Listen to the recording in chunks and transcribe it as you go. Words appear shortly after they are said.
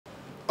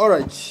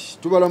Alright,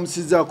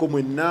 tubalamusizaako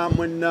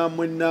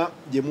mwenna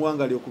gye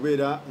muwangali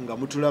okubeera nga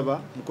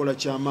mutulaba mukola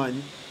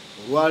kyamaanyi.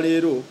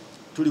 Olwaleero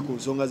tuli ku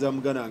nsonga za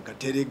Muganda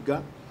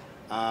Nkateregga,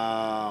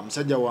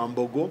 musajja wa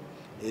Mbogo,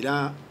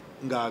 era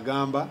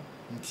ng'agamba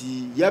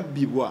nti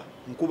yabbibwa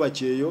Nkuba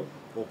Kyekyo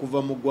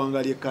okuva mu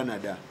ggwanga ly'e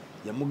Canada.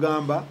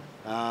 Yamugamba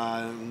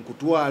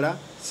nkutwala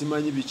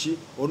simanyi biki,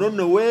 ono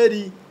nno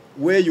weeri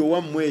weeyo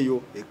wammwe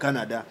eyo e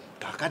Canada,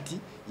 kakati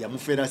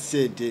yamufera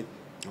ssente.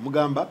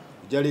 Yamugamba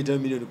jaleta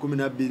milioni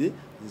 12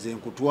 nze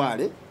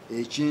nkutwale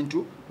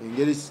ekintu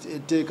engeri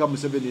etteeka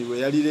Museveni we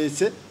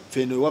yalireese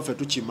feno waffe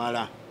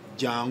tukimala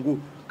jangu.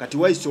 Kati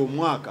wayise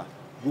omwaka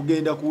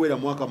gugenda kuwera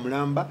mwaka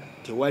mulamba,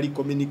 tewali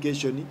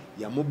communication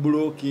ya mu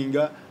blocking,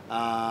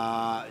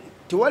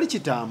 tewali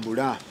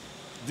kitambula,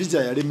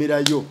 visa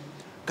yalemerayo.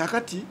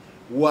 Kakati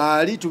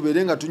wali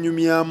tuberenga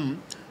tunyumyamu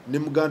ne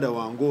muganda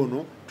wange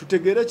ono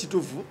tutegeere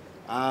kitufu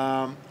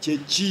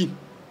kyeki,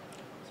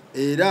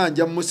 era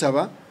nja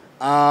musaba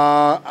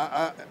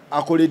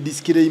akole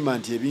disclaimer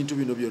nti ebintu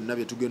bino byonna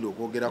bye tugenda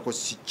okwogerako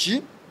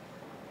siki.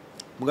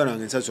 Muganda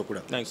wange nsanso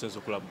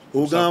kulaba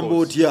ogamba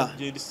otya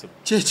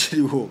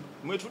kyekiriwo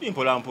mwe tuli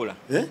mpola mpola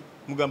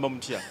mugamba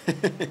mutya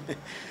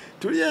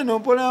tuli eno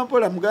mpola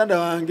mpola muganda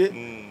wange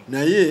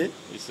naye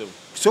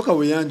soka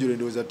weyanjule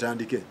ndowooza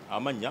tutandike.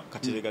 Amanya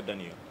Kateregga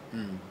Daniel.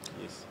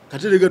 Yes.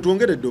 Kateregga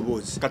twongere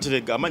eddoboozi.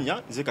 Kateregga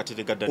amanya nze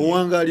Kateregga Daniel.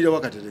 Owangalira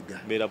wa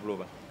Kateregga? Mbeera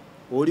Buloba.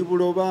 Oli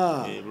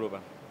Buloba? Buloba.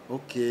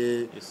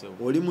 Okay. Yes,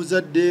 oli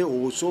muzadde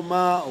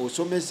osoma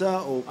osomesa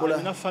okola?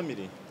 Nina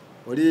family.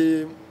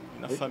 Oli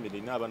na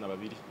family na abana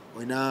babiri.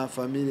 Olina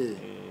family?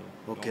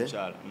 Okay.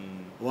 Omukyala.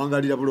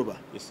 Owangalira Buloba?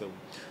 Yes sir.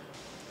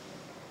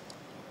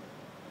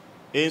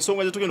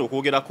 Ensonga ze tugenda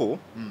okwogerako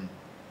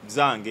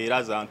zange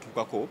era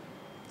zantukako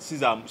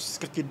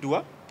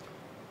sikakiddwa,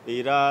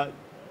 era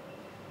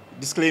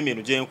disclaimer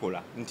eno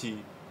gyenkola nti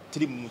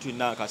tiri muntu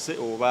nakase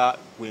oba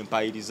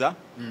wempayiriza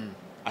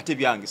ate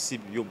byange si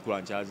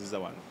by'omukulanjaziza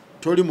wano.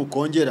 Toli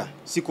mukonjera?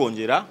 Si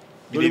konjera,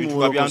 toli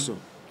muwolokoso?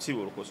 Si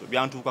wolokoso,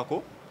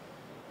 byantukako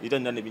era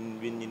nina ne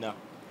binnina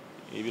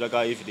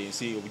ebiraga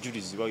evidence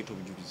obujulizi bayita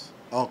obujulizi.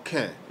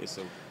 Okay. Yes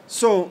sir.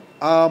 So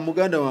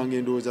muganda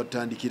wange ndowooza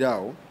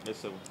tutandikiraawo.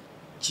 Yes sir.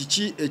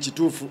 Kiki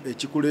ekituufu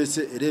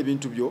ekikuleese era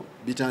ebintu byo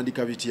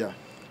bitandika bitya?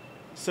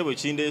 Sebo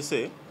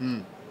kindeese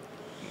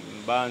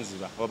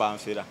banziba oba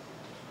banfera.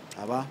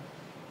 Aba?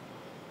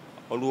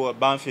 Olwo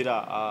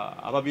banfera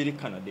ababiri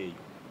Canada eyo.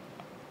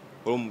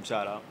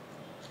 Olw'omukyala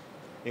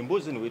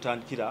emboozi no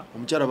wetandikira.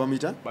 Omukyala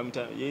bamuyita?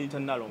 Bamuyita yeeyita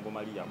Nalongo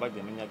Maria,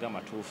 bagye amenyaga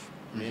amatuufu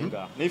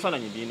nenga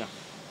n'ebifaananyi bina.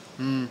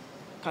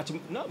 Kati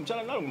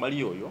omukyala Nalongo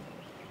Maria oyo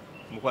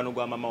mukwano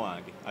gwa mama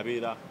wange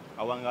abeera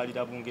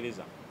awangalira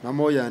Bungereza.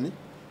 Mama oyo ani?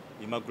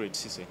 Margaret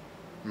Sise.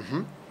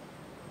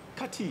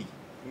 Kati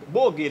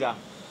boogera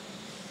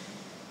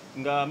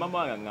nga mama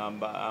wange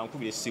ngamba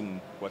ankubira essimu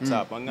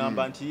WhatsApp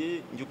ngamba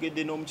nti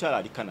njogedde n'omukyala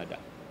ali Canada,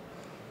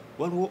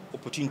 waliwo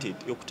opportunity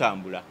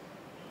y'okutambula.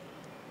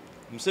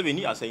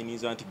 Museveni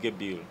asayiniza nti get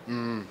bill.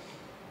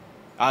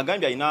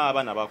 Agambye alina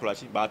abaana bakola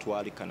ki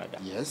batwala Canada.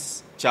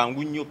 Yes.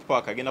 Kyangu nnyo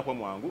paka agenda kwa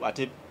mwangu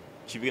ate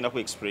kibigenda ku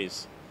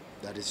express.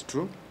 That is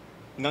true.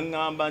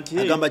 Ngamba nti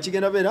agamba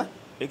kigenda bera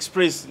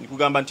express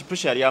nikugamba nti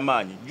pressure yali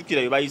amaanyi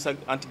jukira bayisa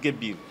anti get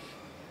bill.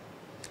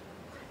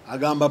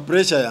 Agamba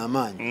pressure ya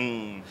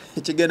amaanyi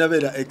kigenda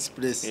bera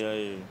express.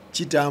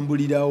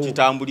 Kitambulirawo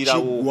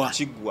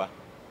kigwa.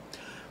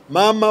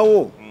 Mama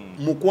wo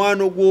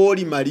mukwano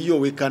gw'oli Mario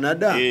we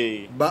Canada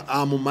ba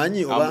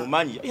amumanyi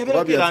oba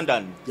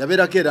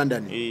yabeerako e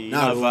London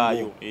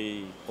n'alongo.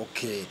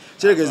 Okay.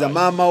 Kiregeza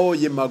mama wo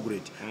ye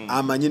Margaret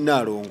amanyi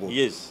Nalongo.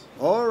 Yes.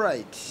 All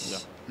right.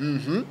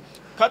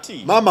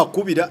 Kati mama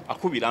akubira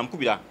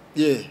amukubira.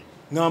 Yeah.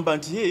 Ngamba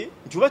nti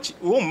njuba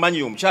wo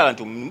mumanyi omukyala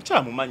nti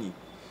omukyala mumanyi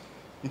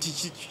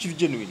nti kiri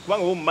genuine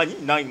kubanga wo mumanyi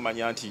nange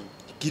manya nti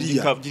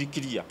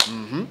kiriya.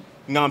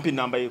 Ngampe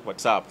namba ye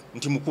WhatsApp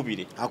nti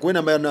mukubire. Akwe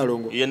namba ya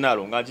Nalongo? Ye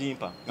Nalongo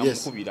agimpa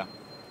ngamukubira.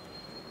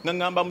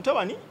 Ngamba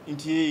mutabani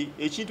nti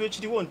ekintu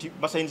ekiriwo nti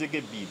basayinze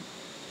gebbiiri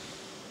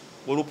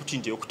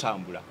olw'opportunity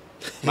y'okutambula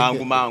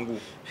mangu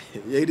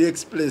yeri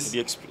express.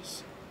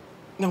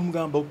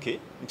 Namugamba okay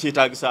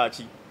nkyetaagisa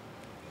ki?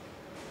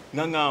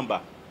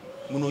 Ngamba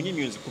munoonye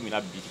emyezi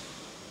 12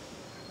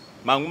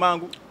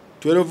 mangu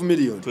 12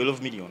 million.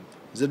 12 million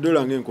ze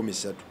dola nga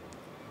 13.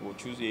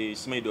 Choose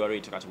small dollar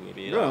rate kati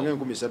webeera dola nga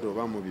 13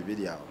 oba mu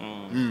bibiri awo.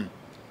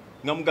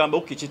 Ngamugamba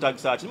okay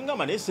kyetaagisa ki?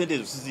 Ngamba ne sente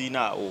ezo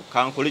sizina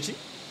kankole ki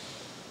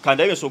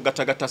kandayo so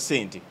gattagatta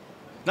sente.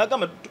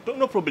 Nagamba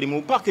no problem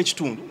upaka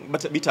ekitundu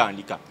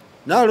bitandika.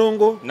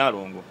 Nalongo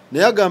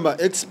naye agamba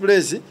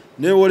express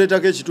ne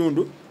woletako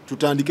ekitundu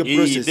tutandike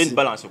process. Then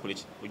balance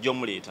okuleki ojja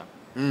omuleeta.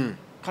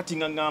 Kati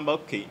ngamba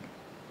okay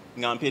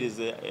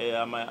ngampereze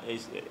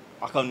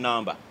account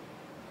number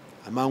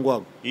amangu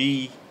ago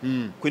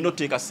kwenda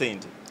oteeka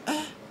sente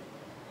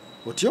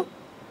otyo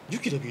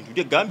jukira bintu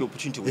bye gambye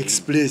opportunity we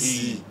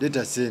express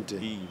data sente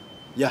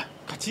ya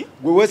kati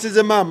gwe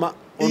wesize mama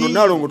ono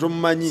Nalongo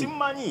tomumanyi?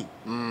 Simanyi.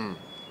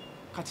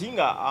 Kati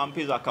nga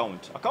ampeza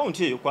account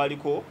eyo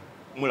kwaliko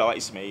mula wa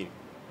Ismail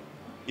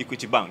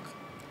Equity Bank.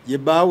 Ye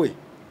bawe.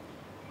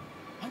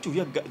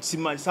 Anti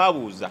simanyi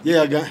saabuuza.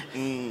 Yeyaga.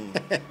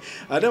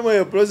 Ate mu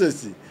eyo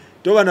process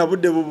toba na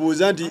budde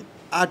bubuuza nti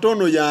ate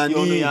ono yaani.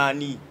 Ono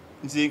yaani.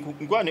 Nze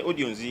nkwa ne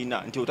audio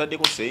nziina nti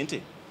otaddeko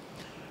ssente.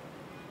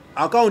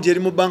 Account eri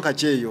mu banka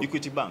kyeyo.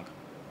 Equity Bank.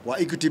 Wa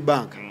Equity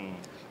Bank.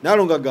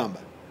 Nalonga gamba.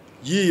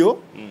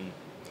 Yiyo.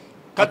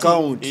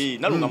 Account.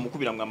 Nalonga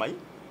mukubira ngamayi.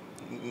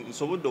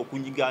 Nsobodde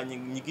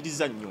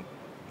okunyigiriza nnyo.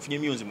 Nfunye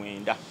emyonzi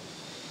 9.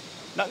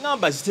 Na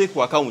ngamba ziteeke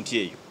ku account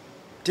eyo.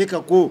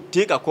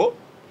 Teekako.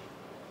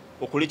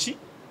 Okole ki?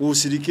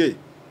 Usirike.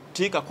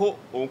 Teekako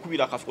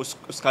okubira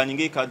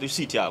scanning card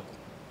receipt yako.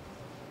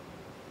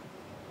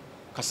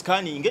 Ka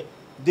scanning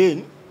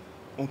then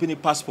ompene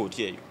passport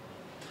yeyo.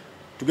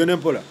 Tugende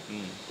mpola.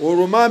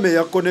 Olwo mame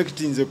ya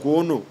connectinze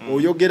kuono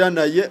oyogera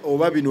naye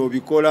oba bino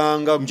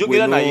obikolanga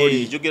njogera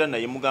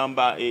naye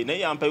mugamba naye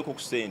yampayiko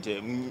ku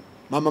sente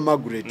Mama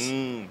Margaret.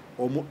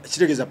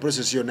 Kitegeza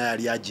process yonna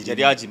yali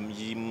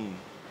agirimu.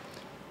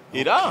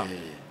 Era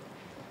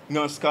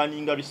nga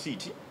scanning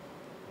receipt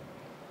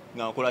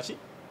nga nkola ki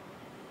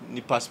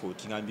ni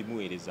passport nga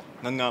mbimuweereza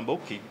nga ngamba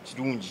okay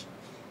kirungi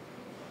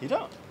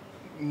era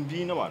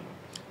mbina wano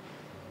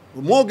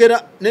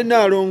mwogera ne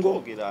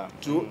Nalongo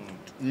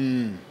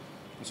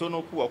nsono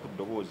okuwa ku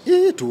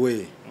ddoboozi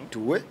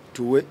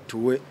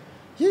tuwe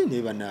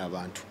ne bana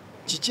abantu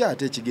kiki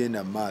ate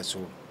kigenda mu maaso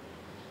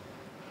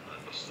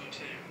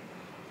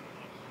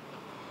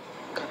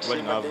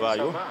bali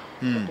ngavaayo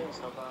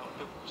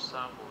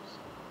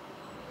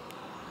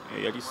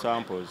yali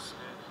samples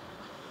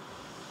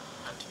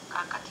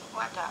kakati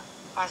kwata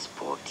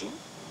passport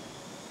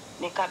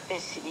ne ka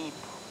payslip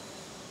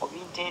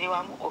obintere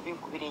wamu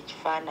obinkubira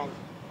ekifaananyi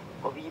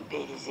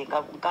obimpeereze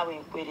nga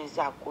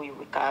wenkwereza akoyo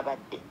we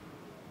kaabadde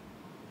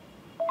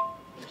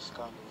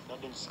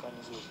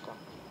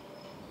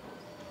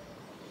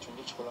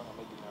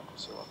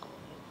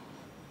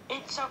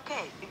it's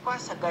okay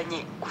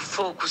bikwasaganye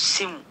ku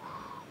ssimu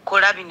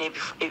kola bino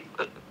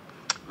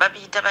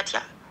babiyita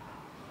batya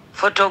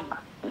photo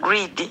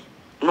grid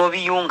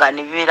n'obiyunga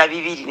ne bibeera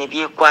bibiri ne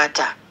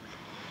byekwata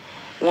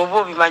woba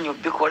obimanyi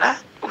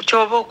obikola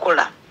kyoba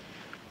okola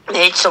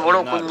naye kisobola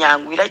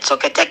okunyangwira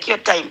kisoke take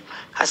your time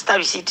kasita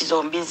receipt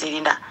zombi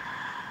nzirina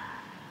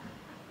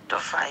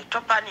tofai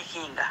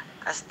topanikinga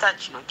kasita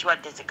kino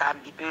kiwadde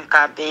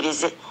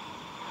zikampeereze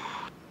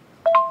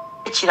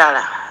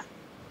ekirala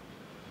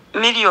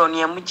miliyoni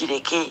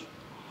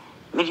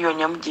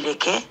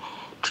emugireke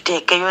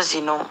tuteekeyo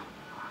zino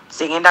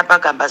zigenda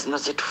bagamba zino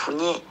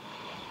zetufunye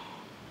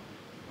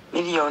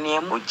miliyoni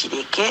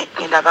emugireke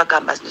ngenda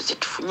bagamba zino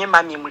zetufunye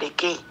mami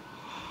muleke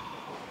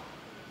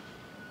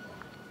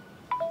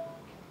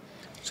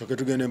soke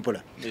tugende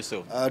mpola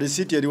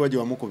receipt eri waje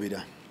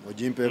wamukubira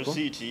ojimpeko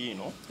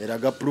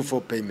eraga proof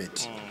of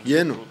payment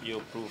yeno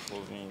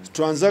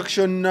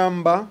transaction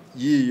number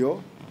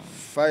yiyo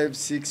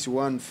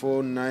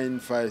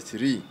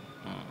 5614953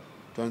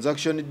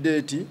 transaction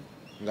date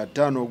nga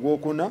 5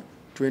 ogwokuna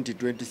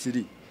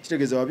 2023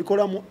 kitegeeza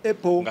wabikola mu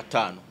Apple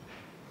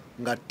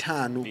nga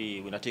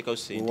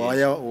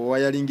 5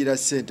 wayalingira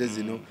sente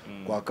zino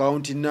ku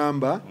account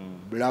number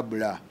bla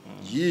bla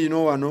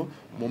yino wano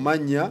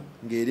mumanya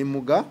ngeri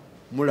muga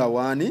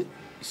mulawani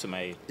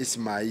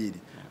Ismail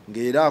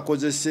ngera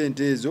akoze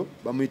sente ezo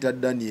bamuyita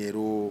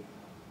Daniel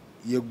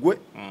yegwe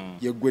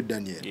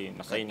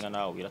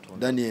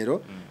Daniel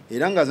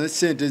era nga ze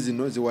sente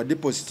zino ziwa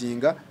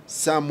depositinga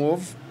sum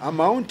of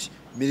amount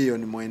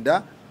million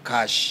 9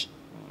 cash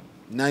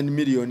 9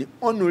 million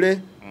only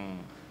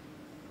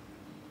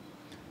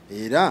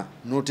era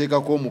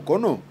noteekako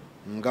omukono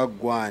nga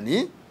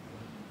gwani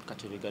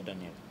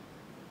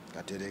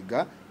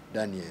Katerega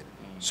Daniel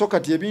so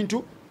kati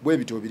ebintu bwe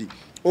bitobiri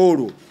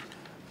olwo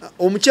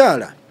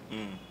omukyala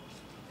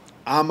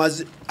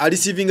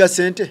alisivinga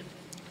sente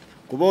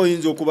kuba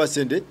oyinza okuba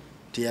sente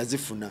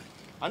teyazifuna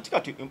anti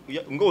kati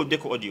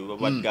ng'oddeko audio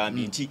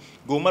bagambye nti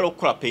ng'omala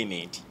okukola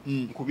payment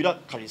nkubira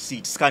ka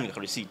receipt scanning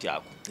ka receipt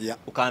yako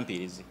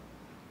okampeereze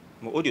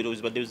mu audio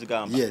dozibadde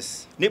zigamba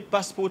ne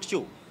passport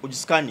yo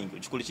ogiscanning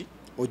okikola ki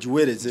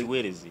ogiweereze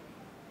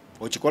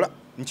okikola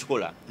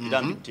nkikola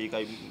era mbiteeka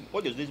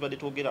audio zibadde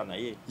twogera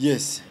naye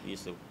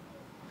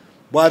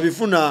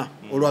bw'abifuna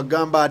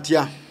olwagamba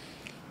atya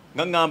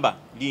nga ngamba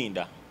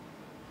linda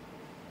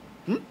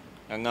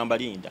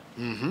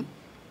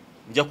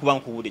nja kuba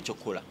nkubuuda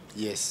ekyokukola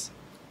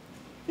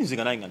nze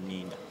nga naye nga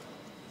nninda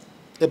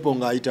Apple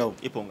ng'ayitawo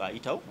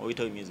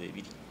oyitawo emyezi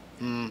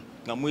 2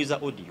 nga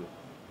mweza audio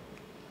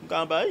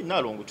ngamba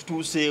Nalongo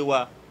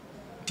tutuuseewa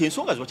nti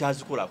ensonga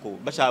zibakyazikolako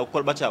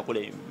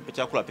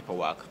bakyakola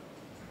paperwork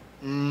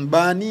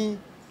baani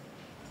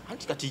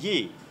anti kati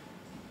ye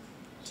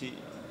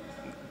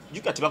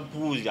jukati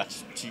bakubuulira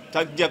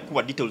tajja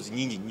kuba details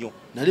nyingi nnyo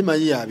nali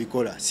manyi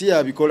yabikola si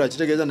yabikola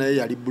kitegeeza naye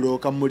yali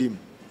bloka mulimu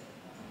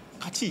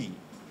kati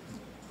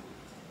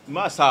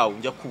maaso awo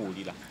nja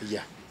kukubuulira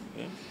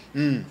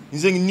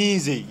nze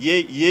nninze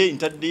ye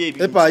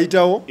ntaddeyo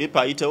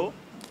Apple ayitawo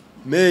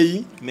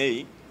May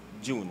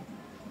June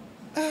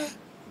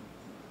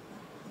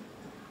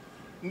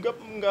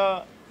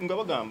nga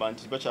bagamba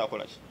nti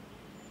bakyakola ki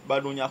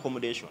banoonya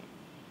accommodation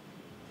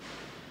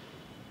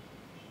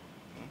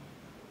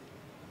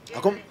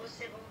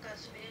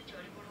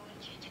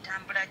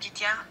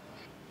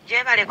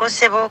Gyebaleko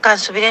ssebo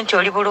kansubire nti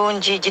oli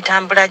bulungi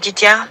gitambula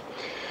gitya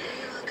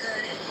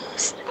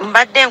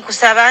mbadde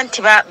nkusaba nti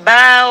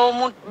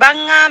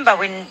baŋŋamba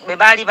bwe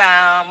baali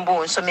bambu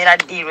nsomera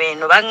ddiirwa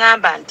eno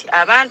baŋŋamba nti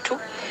abantu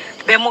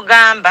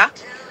bemugamba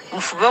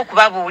mufube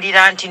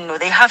okubabuulira nti no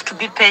they have to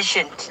be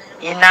patient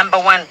ye number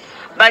one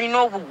balina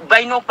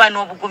okuba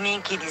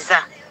n'obugumiikiriza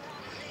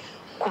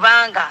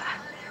kubanga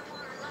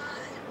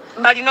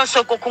balina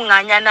osooka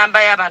okuŋŋaanya namba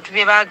y'abantu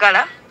bye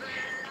baagala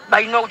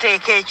balina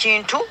okuteeka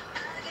ekintu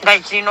nga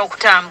kirina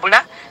okutambula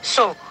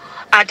so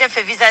ate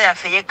ffe visa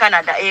yaffe ye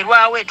Canada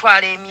erwawo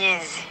etwala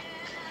emyezi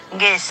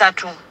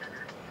ng'esatu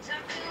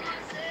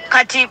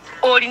kati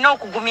olina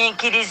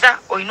okugumiikiriza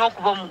olina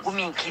okuba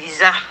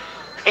omugumiikiriza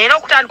era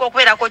okutandika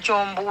okubeerako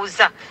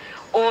kyombuuza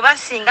oba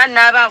singa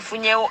naaba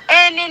nfunyewo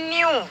any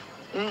new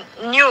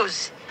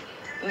news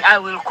I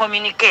will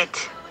communicate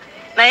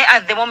naye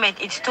at the moment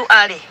it's too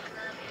early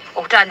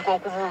okutandika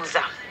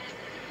okubuuza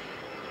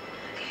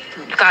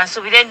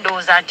kansubire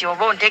ndowooza nti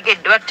oba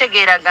ontegedde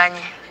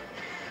batutegeeraganye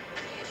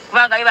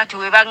kubanga be bati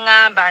we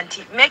baŋŋamba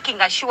nti making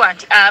sure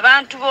nti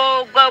abantu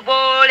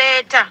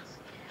b'oleeta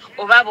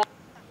oba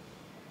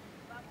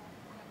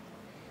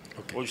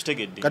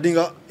okitegedde kati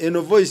nga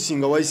eno voice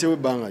nga wayiseewo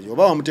ebbanga ki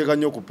oba wamuteeka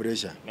nnyo ku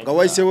pressure nga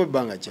wayiseewo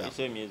ebbanga kya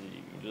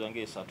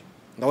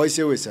nga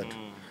wayiseewo esatu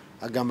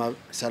agamba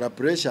sala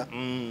pressure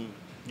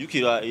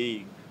jukira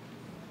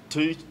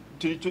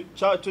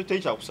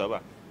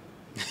tekyakusaba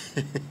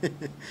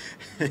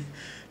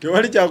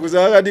tewali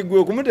kyakusaba kati gwe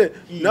okumute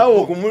naawe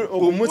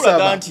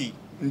okumusaba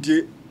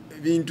nti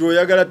bintu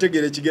oyagala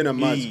tegere kigenda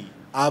maaso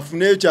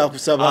afuneyo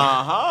kyakusaba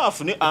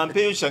afune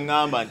ampeeyo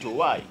kyaŋŋamba nti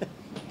owaayi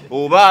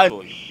oba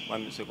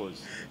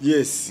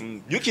yes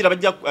jukira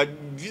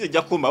visa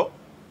ejja kukomawo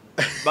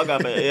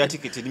bagamba ya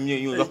ticket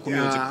erimu za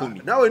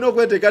 10 naawe olina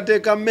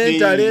okweteekateeka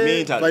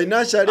mentally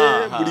financially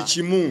buli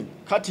kimu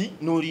kati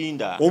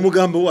n'olinda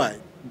omugambo waayi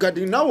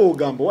kati naawe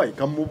ogamba waayi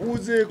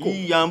kamubuuzeeko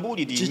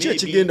kiki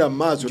ekigenda mu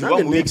maaso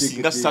nange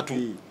neteeketeeka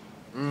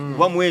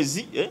oba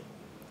mwezi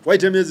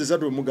wayita emyezi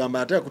 3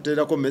 omugamba ate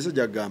akuteerako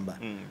message agamba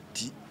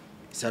ti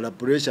sala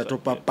pressure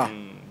topapa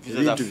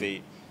ebintu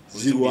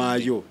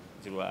zirwayo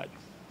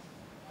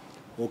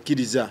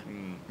okkiriza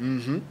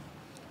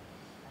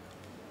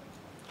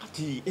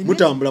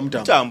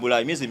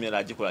mutambula emyezi emirala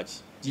agikola ki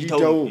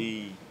giyitawo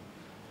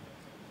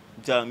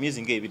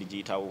myezi ng'ebiri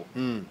giyitawo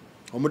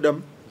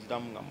omuddamu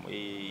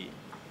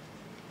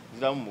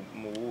ziramu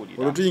mubuulira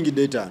olwo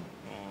tuyingidde 5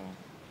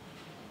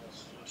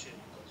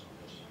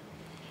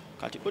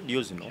 kati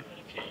odiyo zino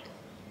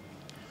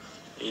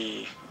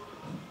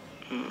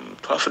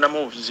twafunamu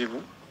obuzibu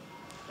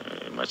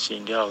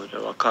makindi awo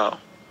ewaka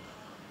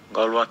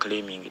nga olwa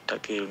claiming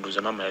ettaka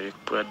nduza mama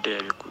yabikutuladde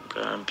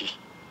yabikugambye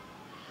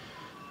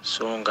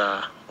so nga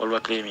olwa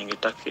claiming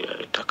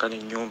ettaka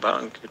n'ennyumba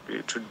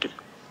etudde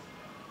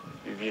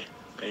bibye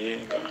naye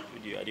nga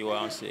ali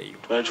wansi eyo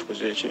twali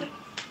tukoze eki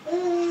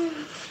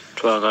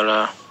twagala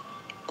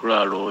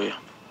kulaalooya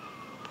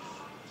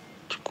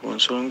ku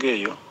nsonga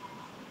eyo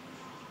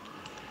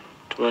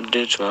tubadde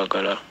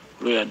twagala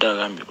lawyer dde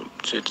agambye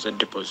sente za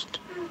deposit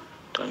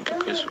tandika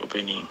case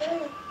opening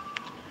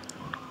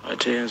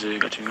ate nze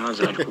kati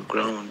nganza ali ku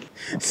ground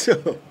so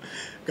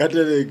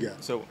katerega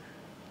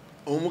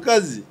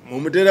omukazi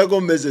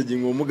omuteerako message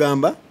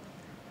ng'omugamba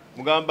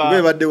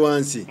bebadde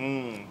wansi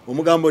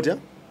omugamba otya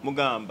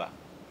mugamba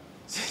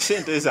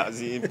sente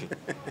zazimpe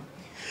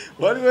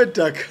waliwo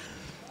ettaka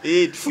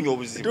tufunye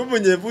obuzibu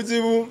tufunye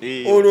buzibu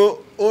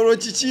olwo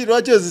kiki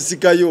lwaki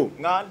ozisikayo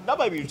nga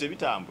ndaba ebintu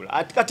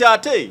tebitambula kati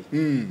ate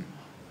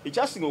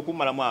ekyasinga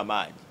okummalamu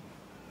amaanyi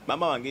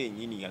mama wange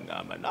yennyini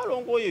yagamba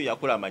nalongo oyo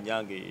yakola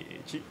amanyange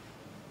ki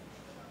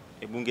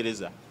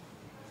ebungereza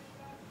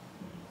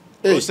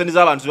sente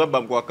z'abantu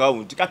zibabba ku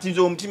akawunti kati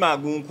nze omutima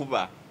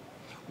agunkuba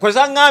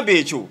nkozesa ŋŋamba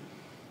ekyo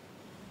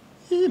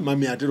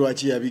mami ate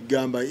lwaki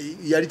yabigamba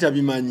yali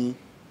tabimanyi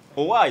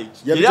owaayi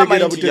yali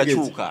amanyi nti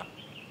yakyuka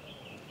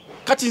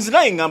kati nze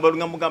naye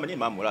ŋŋamba naye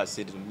maama olaba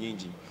sente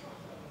nyingi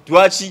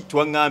lwaki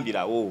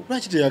twaŋŋambirawo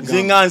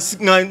nze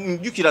nga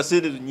njukira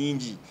sente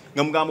nyingi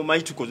nga mugamba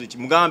omanyi tukoze ki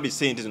mugambe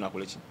sente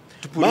zinakola ki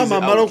maama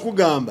amala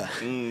okugamba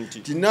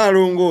ti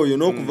naalongo oyo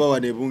n'okuva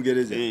wano e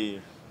Bungereza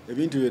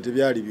ebintu byo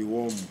tebyali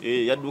biwoomu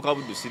yadduka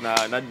buddusi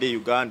nadde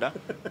Uganda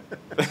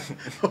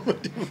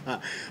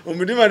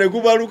omutima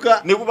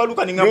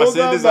nekubaluka ningamba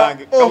sente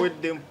zange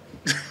kaweddemu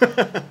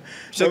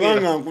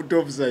sabanga nkutte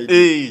offside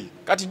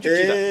kati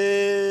jukira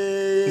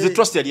nze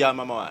trust yali ya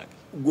mama wange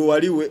gwe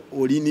waliwe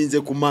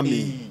olininze ku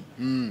mami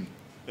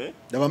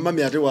daba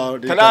mami ate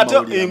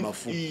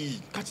amafu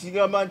kati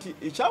ngamba nti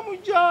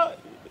ekyamujja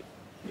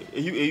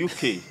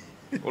UK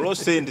olwo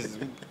sente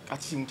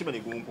kati mutima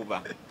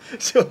negunkuba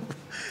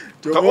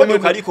kyova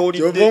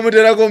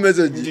omuteerako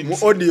message mu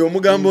audio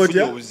omugamba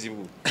otya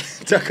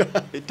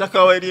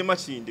ettaka waeri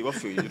emakindi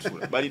waffe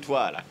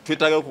balitwala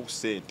twetagaku ku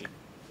sente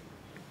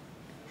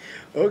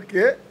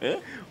Okay.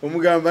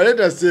 Omugamba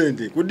leta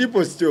sente ku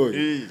deposit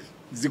oyo.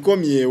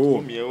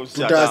 Zikomyewo.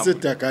 Tutaase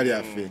ettaka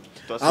lyaffe.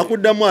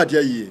 Akuddamu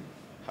atya ye?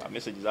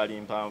 Message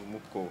zali mpanvu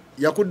muko.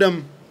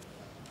 Yakuddamu.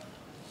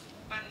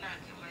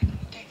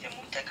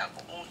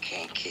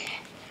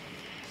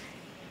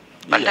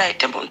 Bandaye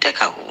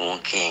temunteka ku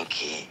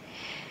bunkenke.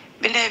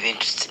 Bino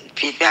ebintu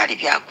byali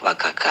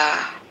byakubakaka.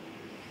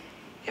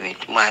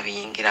 Ebintu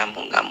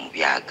mwabiyingiramu nga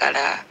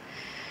mubyagala.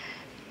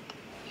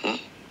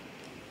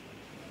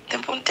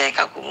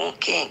 Temunteka ku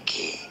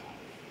bunkenke.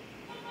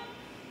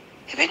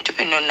 Ebintu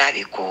bino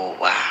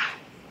nabikuwa.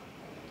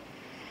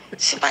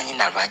 Simanyi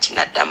na lwaki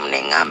naddamu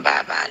ne ngamba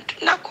abantu.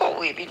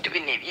 Nakoowa ebintu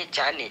bino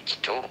ebyekyana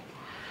ekito.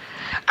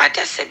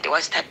 Ate sente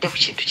wazitadde ku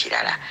kintu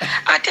kirala.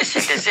 Ate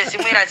sente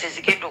zezimwera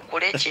zezigenda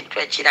okukola ekintu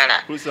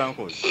ekirala.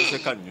 Kusanko,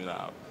 sekanyula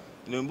awo.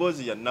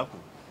 Nembozi ya nnaku.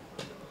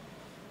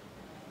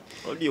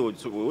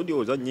 Odi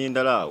ozannya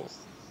endala awo.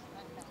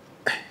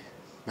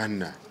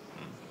 Manna.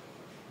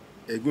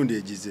 Egundi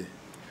egize.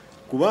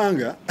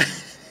 Kubanga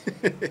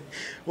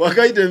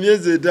wakaita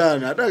emyezi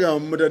 5 atagamba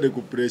mutadde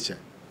ku pressure.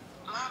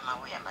 Mama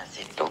we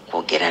yamaze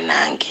okwogera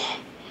nange.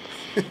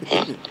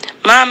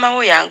 Mama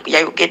we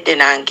yayogedde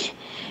nange.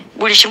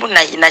 Buli kimu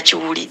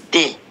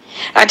nakiwulidde.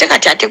 Ate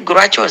kati ate gwe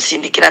lwaki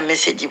onsindikira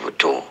message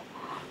buto?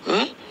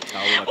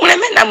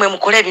 Muleme namwe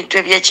mukole ebintu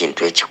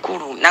eby'ekintu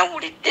ekikulu.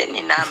 Nawulidde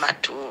nina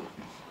amatu.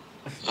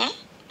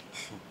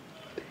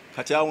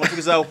 Kati awo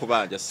ntukizaako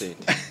kubanja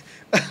sente.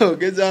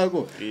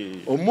 Ogezaako.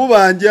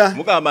 Omubanja.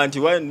 Mugamba nti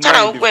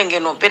tala ogwenge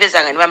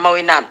nompereza nga nibama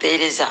we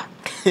nampereza.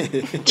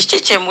 Kiki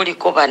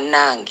kyemuliko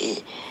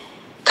bannange?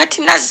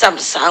 Kati nazza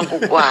musango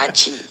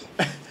gwaki?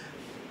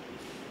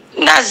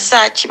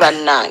 Nazza ki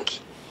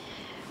bannange?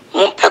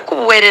 Mumpe ku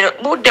buweerero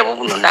budde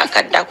buno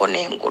nakaddako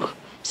n'engulu.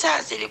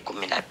 Saa ziri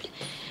 12.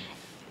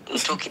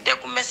 Ntukidde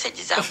ku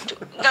message zakutu.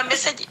 Nga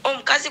message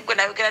omukazi gwe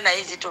nayogera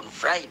naye zit on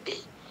Friday.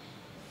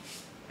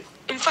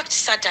 In fact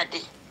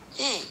Saturday.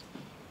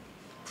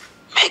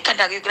 Maika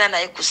nayogera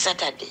naye ku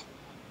Saturday.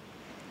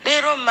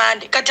 Leero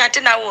Monday kati ate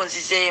nawe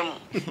onzizeemu.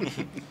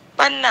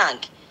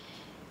 Bannange.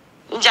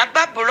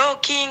 Njaba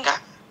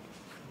blockinga.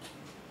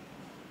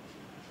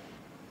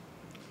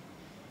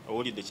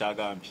 Owulidde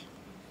kyagambye.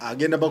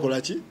 Agenda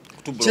bakola ki?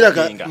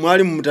 Kiraka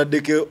mwali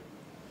mumutaddeko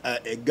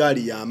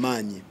eggaali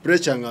y'amaanyi.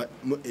 Pressure nga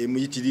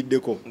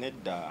emuyitiriddeko.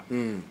 Nedda.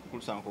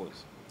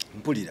 Kusankozi.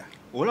 Mpulira.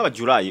 Olaba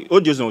July,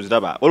 audio zino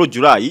ziraba. Olwo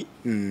July.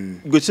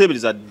 Gwe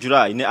sebiriza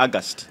July ne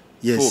August.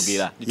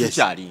 Twogera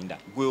tukyalinda.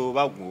 Gwe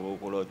oba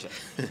gwokolotya.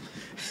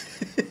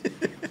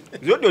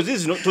 Audio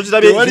zino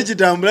tuzirabye. Wali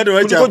kitambula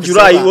tewali kya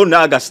July on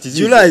August.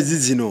 July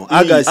zino.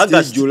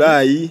 August,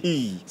 July,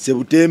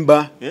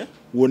 September.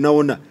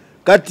 Wona.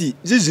 Kati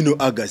zino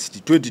August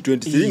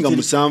 2023 nga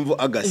musanvu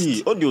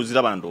August. Audio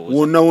ziraba ndo.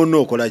 Wona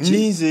okola ki?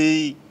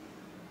 Nize.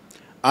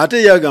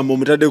 Ate yagamba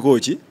omutaddeko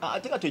ki?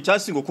 Ate kati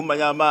ekyasinga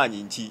okumanya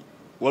amaanyi nti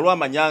walwa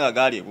amanyanga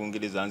gali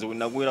ebungereza nze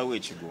nagwerawo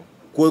ekigo.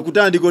 Kwe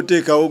kutandika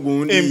oteekawo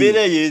gundi.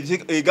 Embeera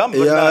egamba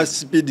ya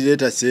speed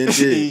letter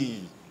sente.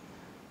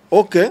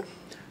 Okay.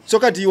 So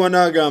kati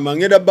wanagamba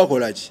ngenda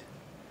bakola ki?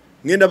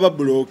 Ngenda ba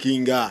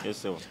blockinga.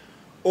 Yes sir.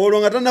 Olwo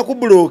nga tana ku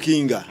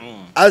blockinga.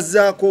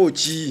 Azzaako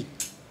ki?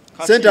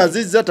 Sente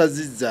azizza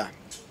tazizza.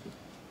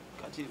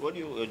 Kati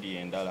audio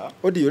endala.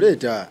 Audio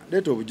leta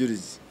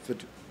obujulizi.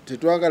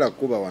 Tetwagala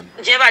kuba wano.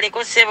 Je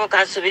baliko sebo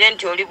kasubire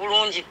nti oli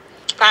bulungi.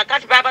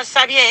 Kakati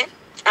babasabye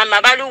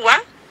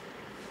amabaluwa.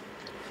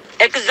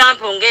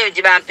 Example ngeyo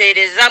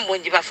gibampereza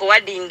mbungi ba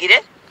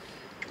forwardingire.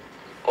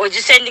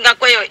 Ogisendinga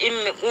kweyo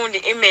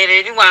email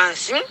eri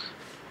wansi.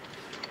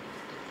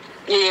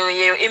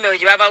 Yeyo email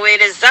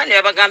gibabaweereza ne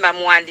babagamba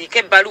muwandiike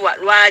ebbaluwa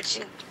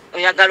lwaki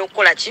oyagala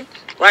okukola ki?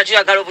 Lwaki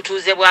oyagala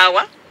obutuuze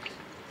bwawa?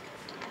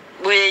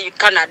 Bwe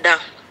Canada.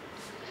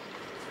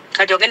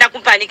 Kati ogenda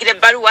kumpandikira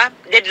ebbaluwa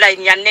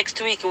deadline ya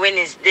next week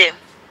Wednesday.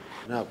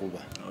 Nakuba.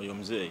 Oyo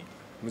mzee.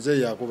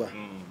 Mzee yakuba.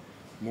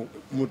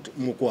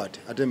 Mukwate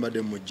ate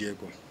mbadde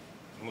mujjeeko.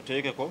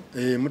 Muteekeko?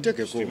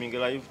 Muteekeko. Streaming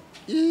live?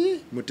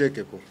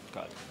 Muteekeko.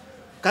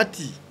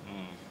 Kati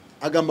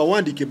agamba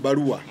wandike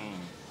ebbaluwa.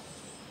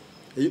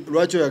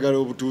 Lwaki oyagala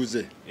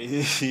obutuuze?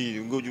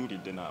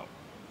 Ng'ojulidde naawe.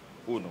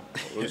 Uno.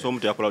 So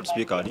omuntu yakola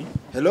loudspeaker ali?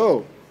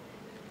 Hello.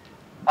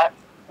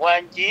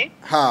 Wanji.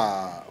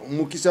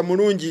 Mukisa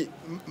mulungi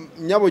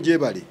nyabo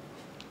gyebale.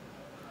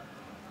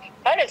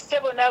 Kale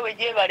sebo nawe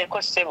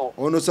gyebaleko sebo.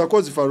 Ono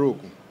Sakozi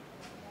Faruku.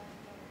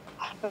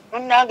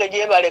 Nange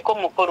gyebaleko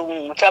mukulu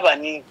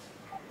mutabani.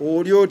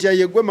 Oli otya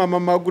yegwe mama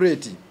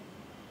Margaret?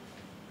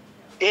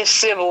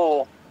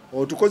 Sebo.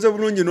 Otukoze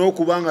bulungi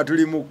n'okubanga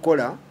tuli mu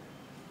kukola.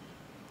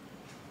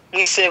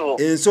 Sebo.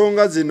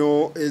 Ensonga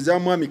zino eza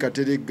mwami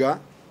Kateregga.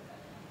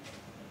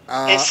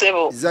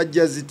 Sebo.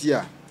 Zajja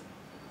zitya.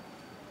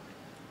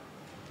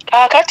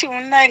 Kakati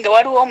munnange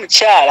waliwo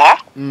omukyala.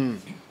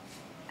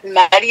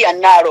 Maria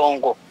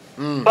Nalongo.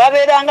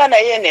 Babeeranga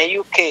naye ne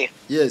UK.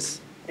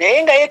 Yes.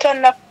 Naye nga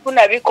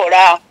yetanafuna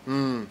bikola.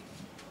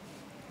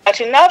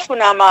 Kati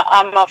nafuna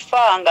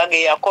amafanga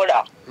ge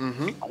yakola.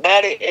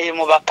 Gale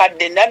mu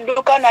bakadde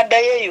nadduka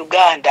naddayo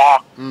Uganda.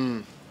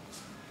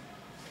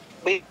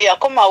 bwe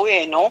yakomawo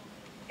eno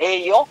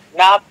eyo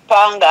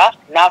n'apanga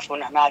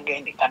n'afuna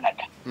n'agenda e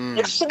Canada.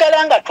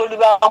 Netusigala nga tuli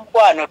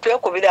bankwano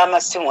twekubira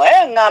amasimu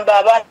ngamba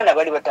abaana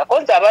bali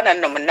batakonza abaana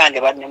nno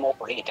munnange bannema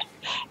okuleeta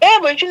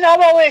bwe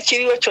kinaabawo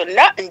ekiriwo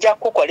kyonna nja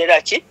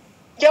kukolera ki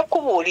nja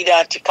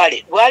kubuulira nti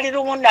kale lwali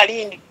lumu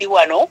nali ndi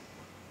wano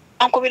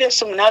ankubira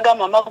essimu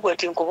n'agamba mama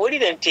nti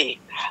nkubuulire nti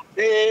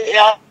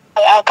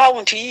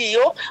akawunti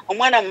yiyo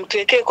omwana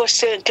muteekeeko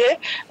ssente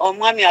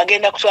omwami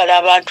agenda kutwala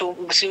abantu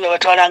busimbe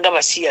batwalanga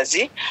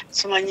basiyazi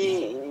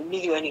simanyi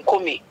miliyoni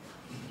 10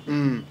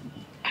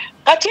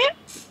 kati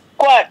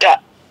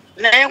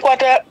naye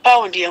nkwata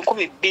paundi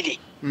 2,000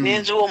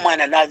 nenzuwa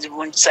omwana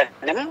n'azibunjisa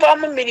ne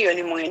muvaamu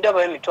miliyoni 9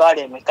 oba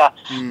emitwalo emeka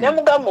ne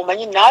mugamba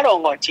omanyi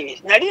naalongo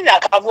nti nali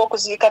naakava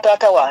okuziika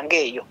taata wange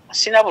eyo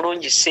sina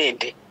bulungi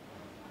ssente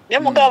ne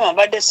mugamba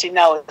mbadde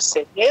sinaawo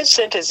ssente naye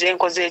ssente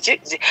zenkoze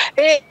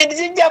eki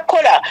zijja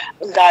kukola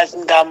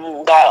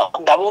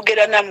nga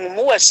boogera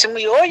namumuwa essimu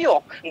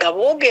y'oyo nga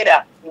boogera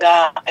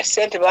nga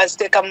ssente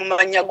baziteeka mu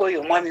mannya g'oyo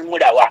omwami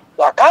mulawa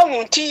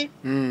wakawunti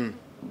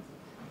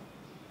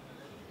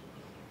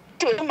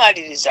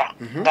tumaliriza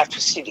nga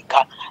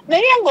tusirika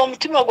naye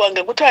ng'omutima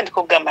gwange gutandika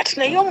okugamba nti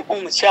naye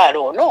omukyalo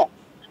ono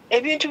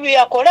ebintu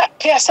byeyakola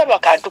teyasaba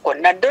kantu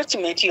konna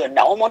dokimenti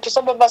yonna omuntu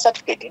osaba ba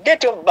certificate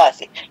date of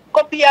birth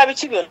kopi ya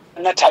biki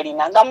byonna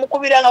talina nga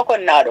mukubirangako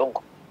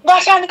naalongo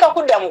ng'atandika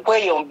kudda mu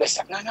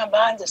kweyombesa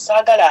ng'agamba nze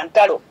saagala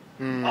ntalo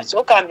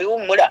asooka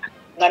mbiwummula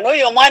nga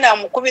n'oyo omwana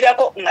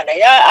amukubirako nga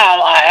naye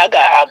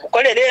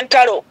amukolera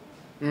entalo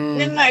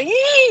nenga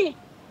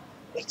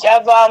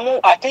ekyavaamu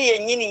ate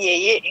yennyini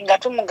yeye nga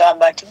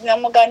tumugamba nti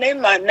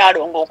namugana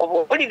naalongo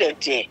okubuulire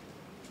nti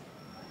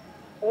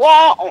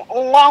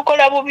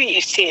wankola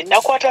bubi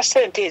nakwata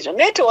ssente ezo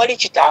naye tewali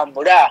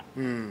kitambula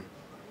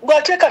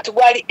gwate kati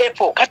gwali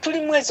April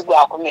katuli mwezi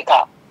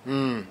gwakomeka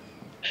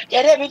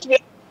yali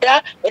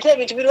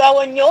ebintu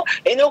birwawo nnyo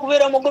erina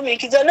okubeera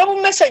omugumiikiza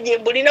n'obumesaje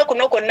mbulina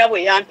kuno kwonna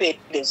bwe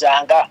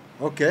yampeerezanga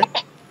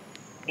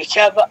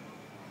ekyava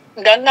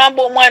nga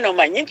ŋŋamba omwana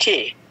omanyi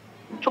nti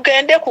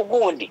tugende ku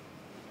gundi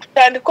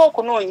tutandike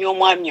okunoonya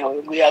omwami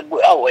oyo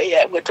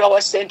gwe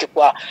twawa ssente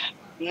kwa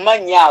mu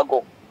mannya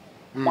ago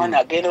mwana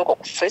agenda okwo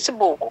ku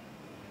Facebook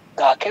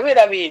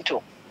ng'akebera bintu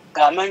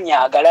ng'amannya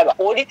agalaba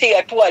oli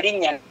teyatuwa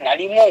linnya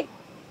nalimu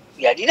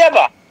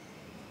yaliraba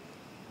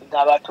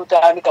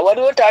ng'abatutandika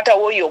waliwo taata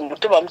w'oyo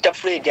omuto bamuta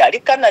Fred ali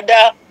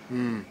Canada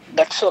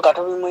nga tusooka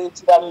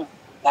tubimuyitiramu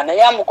nga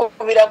naye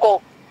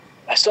amukubirako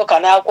asooka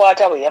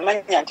n'akwata bwe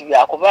yamanya nti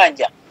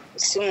byakubanja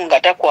essimu nga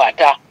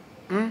takwata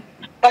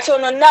kati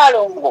ono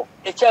naalongo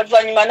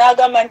ekyavanyuma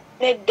n'agamba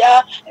nedda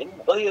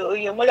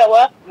oyo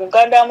mulawa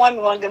muganda mwami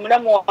wange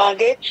mulamu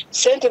wange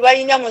ssente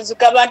balina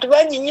muzika abantu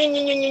bangi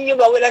nnyo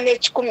bawera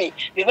n'ekikumi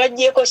bye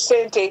baggyeko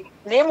ssente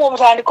naye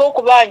mubutandika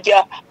okubanja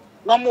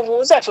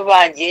bamubuuza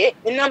tubanje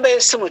enamba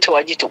y'essimu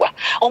tewagituwa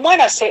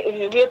omwana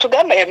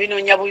byetugamba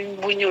yabinoonya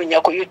bunyoonya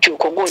ku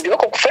YouTube gundi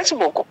oko ku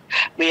Facebook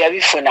bwe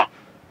yabifuna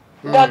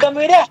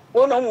ngagambira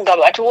ono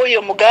mugamba ati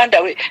woyo muganda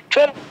we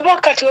tweba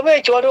kati oba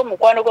ekyo waliwo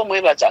omukwano gwe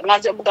mwebaza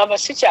nganze mugamba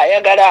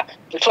sikyayagala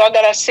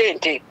tetwagala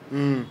ssente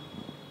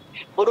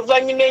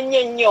oluvannyuma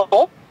ennyo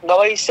nga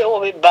wayiseewo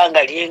oba ebbanga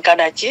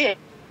lyenkana ki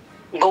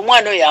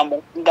ng'omwana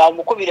oyo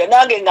ng'amukubira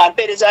nange nga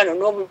mpeereza ano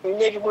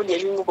n'ebigundi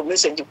ebimu ku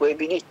message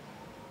kwebiri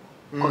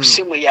ku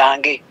ssimu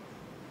yange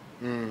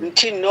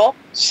nti nno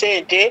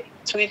ssente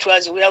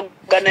twitwazi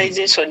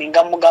organization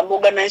nga mugamba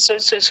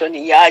organization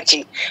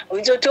yaki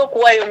oyinza otya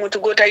okuwaayo omuntu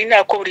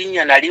gw'otalinaako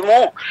bulinnya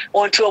nalimu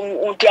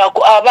nti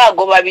aba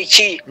agoba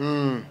biki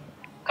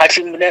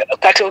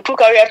kati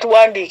otuuka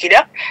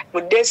yatuwandiikira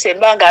mu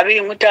Desemba nga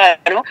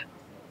 25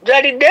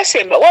 gwali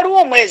Desemba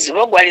waliwo omwezi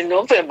bo gwali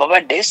Novemba ba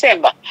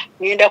Desemba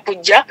ngenda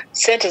kujja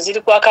ssente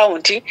ziri ku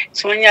akawunti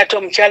simanyi ate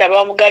omukyala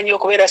bamuganye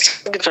okubeera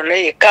sigitona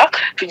yekka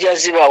tujja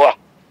zibawa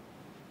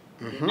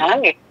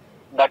nange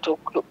nga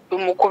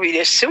tumukubira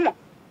essimu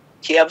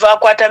kyeyava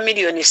akwata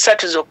miliyoni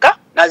 3 zokka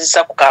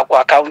n'azisa ku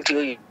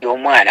akawunti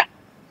y'omwana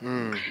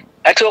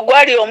kati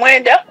ogwali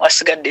omwenda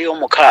wasigaddeyo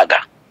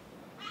 6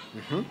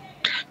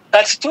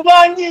 kati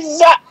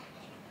tubanjiza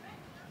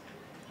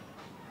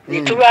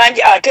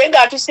netubanja ate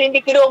nga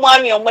tusindikira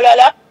omwami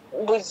omulala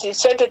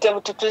ssente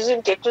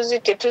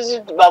tetuzi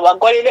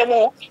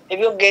babagoleremu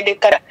ebyokugenda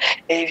ekkala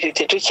ebyo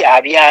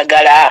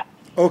tetukyabyagala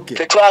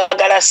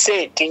tetwagala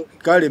ssente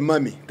kale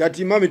mami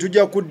kati mami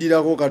tujja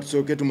kuddirako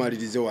katusooke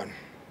tumalirize wano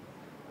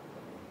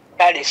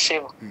kale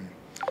sebo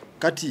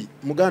kati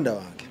muganda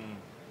wange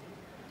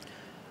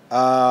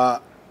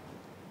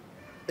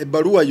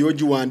ebbaluwa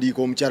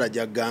y'ogiwandiika omukyala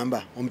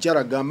gy'agamba omukyala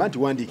agamba nti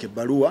wandiika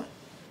ebbaluwa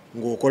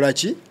ng'okola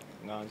ki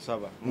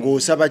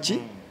ng'osaba ki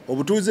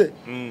obutuuze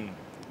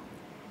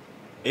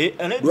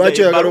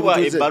lwaki oyagala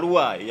obutuuze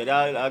ebbaluwa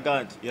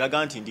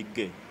yalaga nti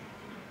ndigge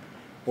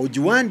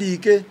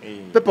ogiwandiike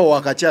pepa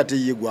wakaki ate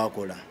ye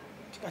gwakola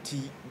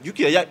kati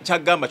jukira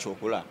kyagamba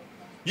kyokola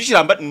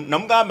jukira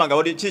namugamba nga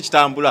wali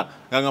kyekitambula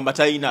nga ngamba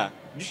talina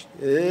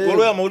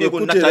Golwa mawulire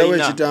gonna tayina.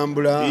 tayina.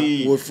 Ekitambula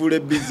wefule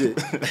bize.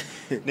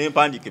 Ne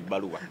mpandika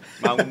ebbaluwa.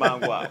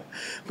 Mangu awo.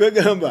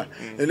 Kwegamba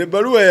ene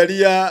baluwa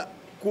yali ya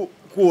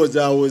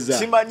kuwozawoza.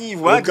 Simanyi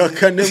wanti.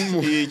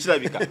 Okakanemu.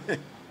 Kirabika.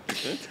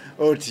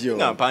 Otyo.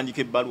 Nga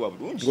mpandika ebbaluwa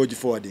bulungi. Ngoji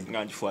forwarding.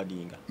 Nga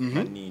forwardinga.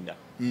 Ninda.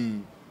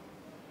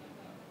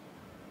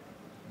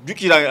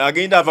 Jukira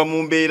agenda ava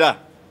mu mbeera.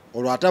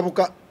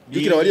 Olwatabuka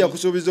jukira wali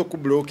yakusuubiza ku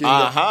blocking.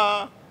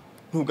 Aha.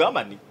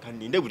 Ntugamba ni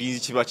kaninde bulinzi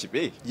kiba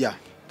kibe. Yeah.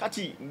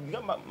 Kati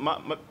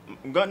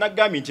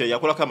nagambye nti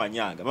yakola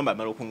kamanyanga mamba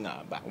amala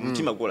okuŋŋamba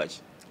omutima gwola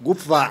ki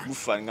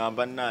gufa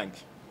ngamba nange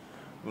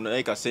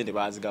naye kasente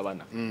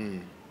baazigabana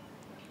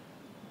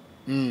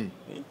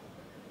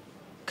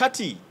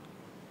kati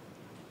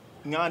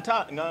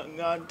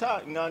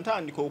nga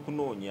ntandika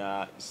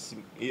okunoonya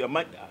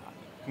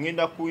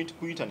ngenda ku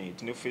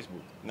internet ne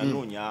Facebook nga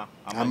noonya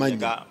amanya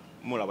ga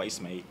Mulawa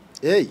Ismail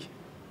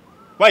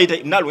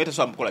wayita nalweta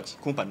so amukola ki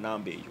kumpa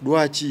namba eyo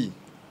lwaki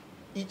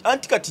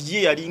anti kati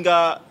ye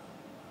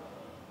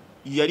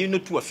yali no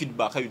tuwa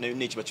feedback ayo nayo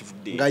nekiba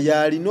kivudde nga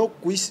yali no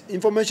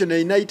information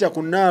inaita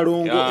ku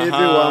Nalongo eve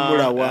wa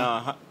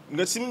Mulawa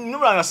nga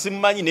simulanga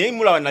simmanyi naye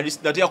Mulawa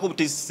natya ko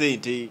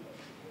butesente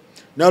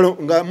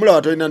nga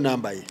Mulawa tolina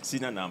namba ye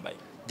sina namba ye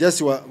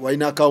just wa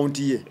ina account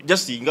ye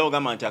just nga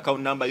ogamba nti account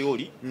number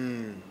yoli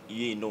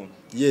ye no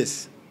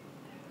yes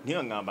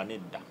niyo ngamba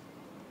nedda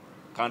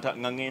kanta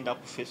ngenda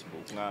ku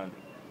Facebook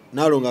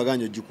Nalongo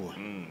aganyo jikuwa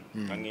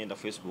ngenda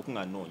Facebook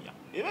nganonya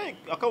era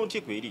account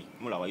ye kweri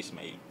Mulawa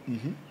Ismail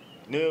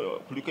ne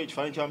kuliko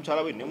ekifaananyi kya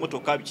mukyala we ne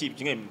motoka biki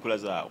nga emikula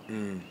zaawo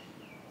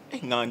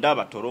nga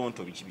ndaba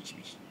Toronto biki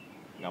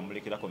nga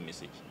mulekerako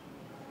message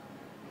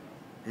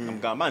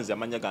ngamba nze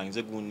amanya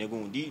ganze gunne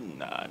gundi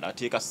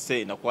nateeka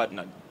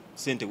na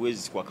sente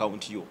wezi ku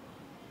account yo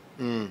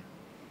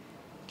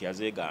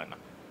tiazegaana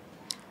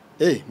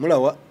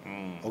Mulawa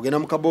ogenda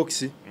mu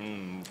kabox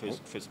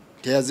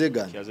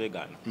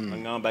tiazegaana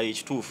ngamba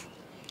ekituufu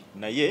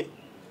naye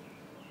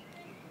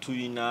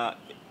tuyina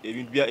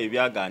ebintu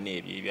ebyagaana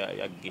ebyo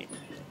byagge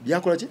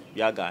byakola ki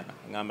byagaana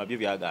ngamba byo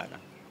byagaana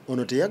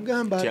ono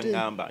teyagamba ate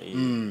teyagamba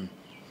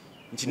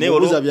nti ne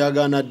oluza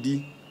byagaana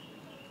ddi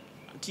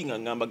nti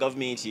ngamba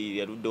government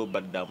yaluddewo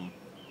baddamu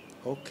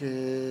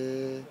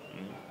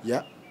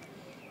ya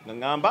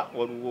ngamba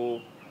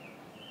waliwo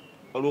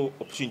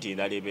opportunity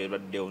endala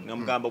ebeeraddewo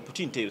ngamba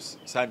opportunity eyo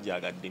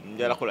sanjagadde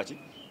njala kola ki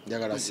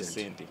njagala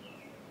sente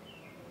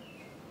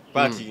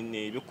pati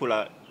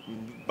nebikola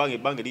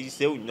bange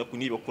liseewo nina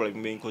kunibyo okukola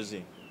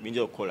bimbenkoze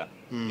binja okukola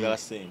njagala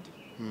sente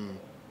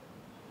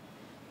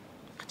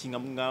kati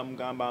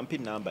ngamba mpe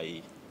namba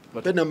ye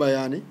mpe namba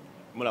yani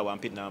Mulawa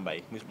mpe namba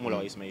ye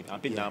Mulawa Ismail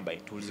mpe namba ye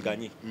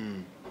tuliziganye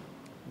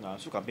nga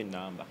nsuka mpe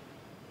namba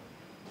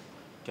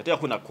kyatera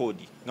kuna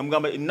kodi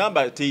ngamba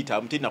namba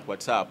teita mtina ku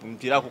WhatsApp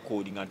mtira ku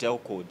kodi nga ntya ku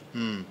kodi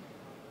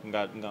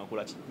nga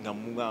nkola nga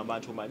mungamba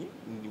nti omanyi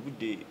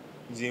ndibudde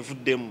nze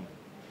nfuddemu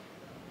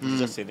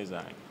nza sente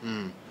zange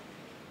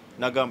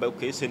nagamba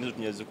okay sente zo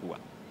tunyaze kuwa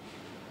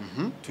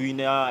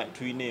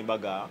tuyina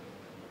embaga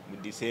mu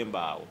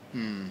December awo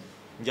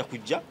nja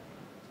kujja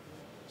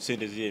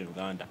sente ziri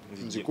Uganda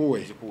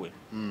nzikuwe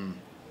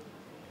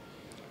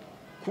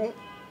ku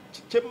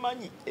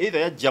chemanyi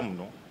either yajja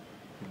muno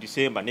mu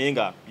December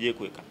nenga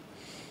yekweka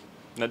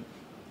na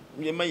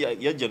nyema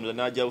yajja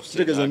naja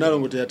usitegeza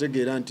Nalongo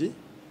teyategeera nti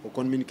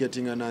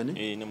ocommunicating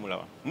nani ne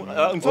Mulawa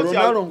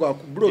Nalongo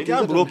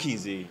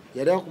blockize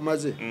yali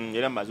akumaze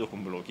yali amaze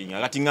okumblocking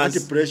akati nganzi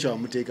anti pressure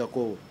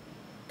amuteekako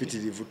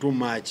pitirivu too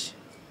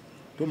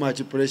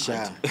much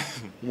pressure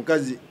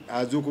mukazi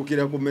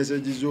azukukira ku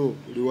message zo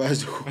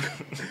liwazo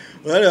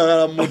wale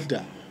wala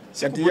mutta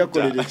kati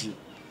yakolere ki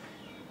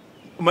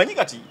umanyi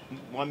kati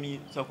mwami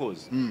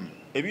suppose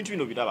ebintu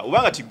bino biraba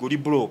ubanga ti goli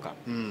broker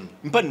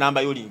mpa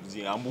namba yo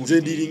linzi ambuzi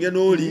nze ndiringe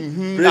noli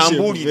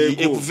pressure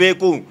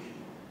ekuveeko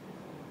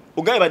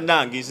ugaye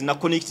banange zina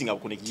connecting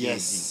up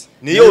connecting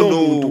neyo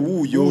no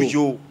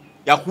uyo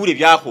yakule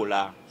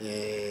byakola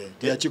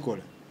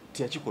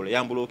tiyachikola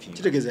ya blocking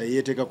kitegeza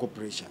yeteka ko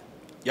pressure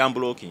ya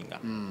blocking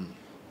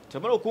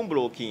tabalo ku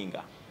blocking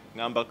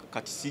ngamba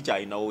kati sicha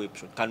ina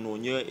option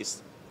kanonye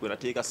kwera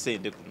teka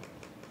sende kuno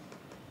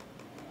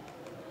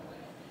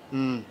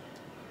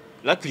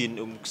luckily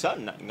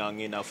mkusana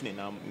ngangena afune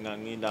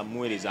ngangenda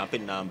mweleza mpe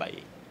namba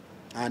ye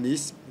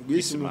anis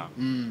gwisima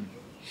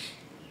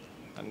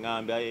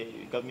ngamba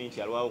government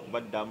yalwawo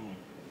kubaddamu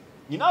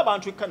nina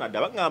abantu e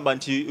Canada bagamba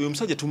nti uyu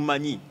musajja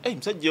tumanyi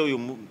musajja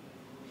oyo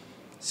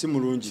si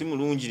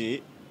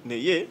mulungi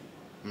naye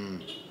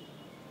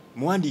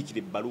muwandikire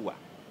ebbaluwa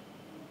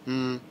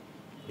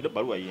era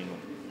ebbaluwa yeno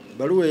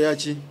baluwa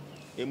yaki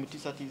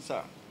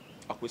emutisatiisa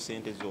akwe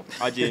sente zo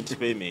agent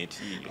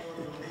payment yiyo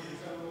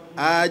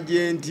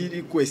agent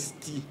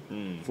request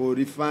for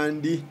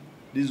refund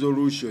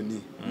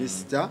resolution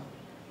Mr.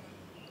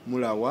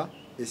 Mulawa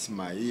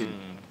Ismail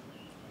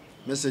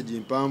message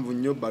mpanvu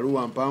nnyo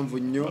baluwa mpanvu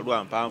nnyo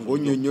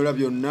ngonyonyola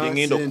byonna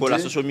ngenda okukola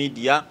social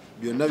media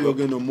byonna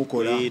byogenda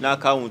omukola na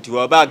account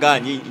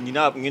wabaganye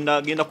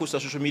ngenda ku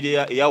social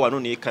media eya wano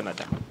ne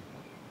Canada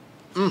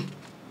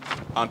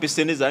ampe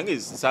sente zange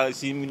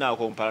simina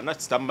kompala na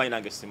sitammanyi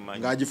nange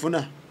simmanyi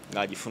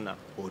ng'agifuna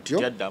otyo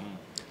teyaddamu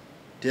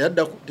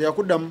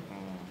teyakuddamu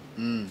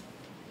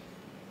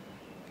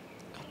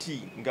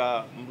kati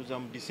nga mbuza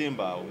mu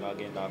December awo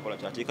ng'agenda akola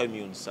kyateeka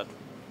million 3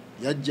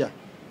 yajja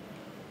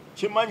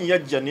kyemmanyi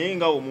yajja naye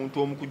nga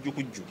omuntu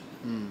omukujjukujju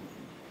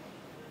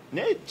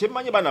naye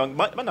kyemmanyi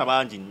bana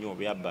bangi nnyo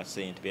beyabba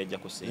sente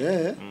beyajjako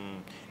sente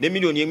ne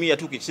miliyoni emu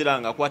yatuuka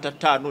ekiseera nga akwata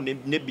 5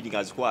 n'ebbiri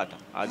ng'azikwata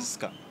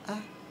azisika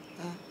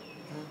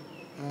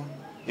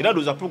era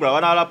ndowooza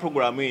banaala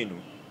puroguramu eno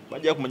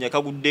bajja kumanya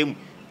kaguddemu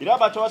era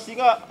abantu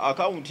abasinga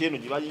akawunti eno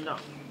gye balina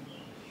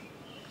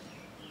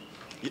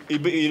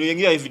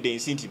yengira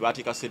evidence nti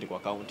bateeka sente ku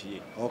akawunti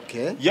ye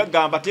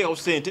yagamba teekaku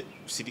sente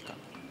kusirika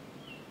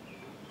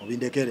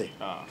obindekere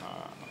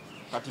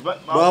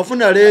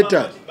bw'afuna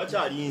leeta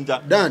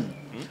dan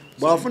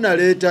bw'afuna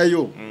leeta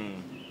yo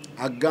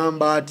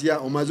agamba atya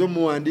omaze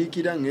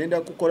omuwandiikira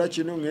ngenda kukola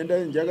kino ngenda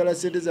njagala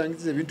sente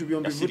zange ebintu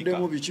byombi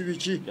bivuddemu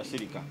biki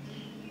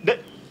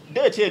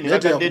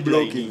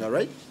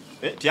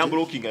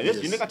tiyamblockinga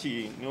ne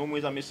kati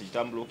n'omweza message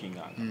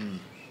tamblokinga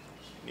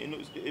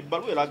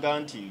ebbaluwa eraga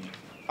nti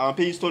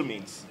ampe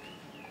installments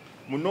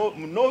mu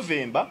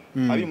November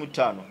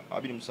 25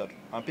 23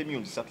 ampe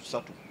million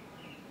 3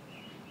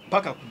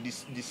 mpaka ku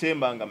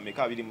December nga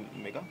mmeka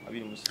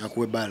 20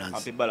 akuwe balance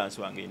ampe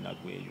balance wange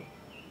inagweyo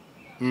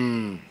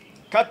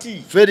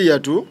kati failure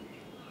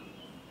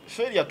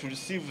to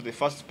receive the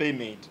first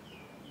payment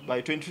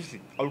by 25th.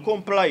 I will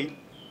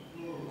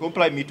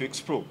comply me to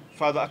explore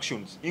further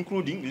actions,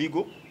 including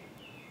legal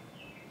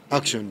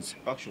actions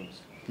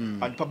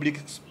and public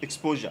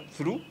exposure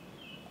through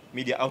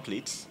media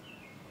outlets,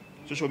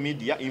 social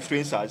media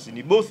influencers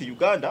in both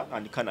Uganda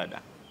and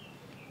Canada.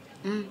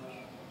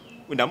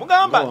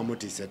 Ndamugamba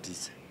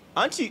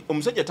anti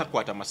omusajja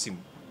takwata masimu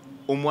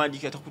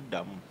omwandiki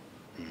atakuddamu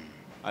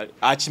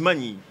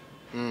akimanyi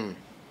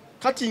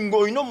kati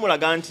ng'olina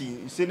omulaga nti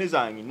nsene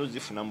zange no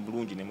zifuna mu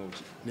bulungi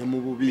ne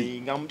mu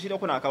bubi nga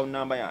mutirako n'akawunti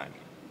namba yange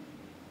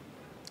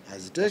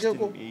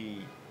aziteekeko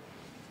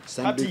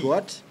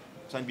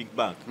Stanbic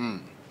Bank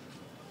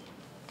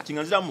kati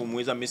nga nziramu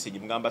omweza message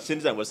mugamba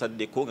sente zange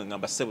basaddeko nga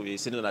ngamba ssebo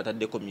sente zange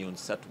ataddeko million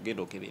 3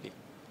 genda okebere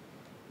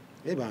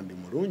bambi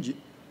mulungi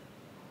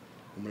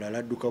omulala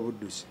adduka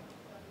buddusi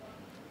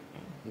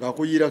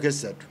ng'akuyirako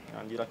 3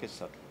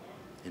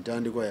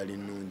 entandikwa yali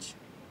nnungi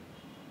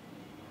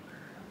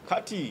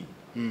kati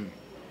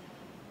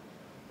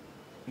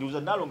nduza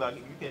ndalo nga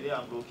yukere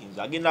unblocking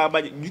agenda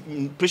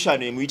pressure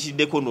ne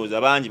muyitiddeko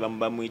ndoza bangi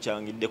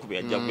bamwichangidde ku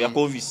byajja ku ya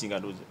convincing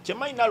ndoza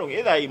kyemayi ndalo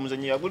either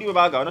muzanyi yaguliwe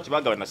baga na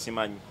tibaga na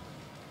simanyi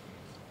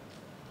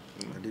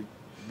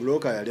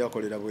bloka yali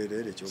akolera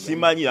bwerere kyo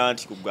simanyi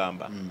anti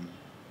kugamba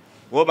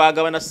wo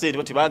baga bana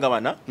sente tibaga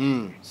bana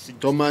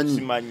tomanyi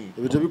simanyi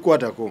ebyo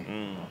bikwatako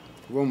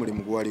kuba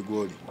mulimu gwali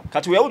goli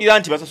kati weyawulira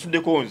nti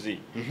basasuddeko nze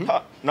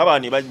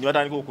nabani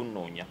batandika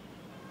okunnoonya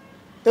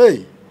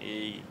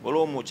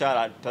olwo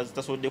omukyala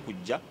tasodde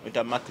kujja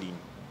enta Maclean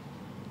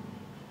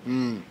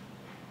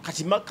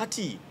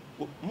kati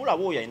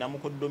mulaba oyo alina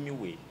mukoddomi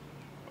we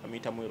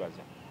amuyita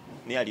mwebaza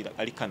naye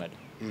ali Canada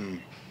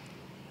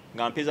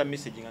nga mpeza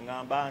message nga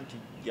ngamba nti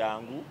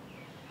jangu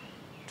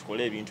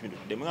tukole ebintu bino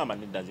tudde mugamba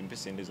nedda zimpe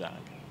sente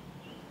zange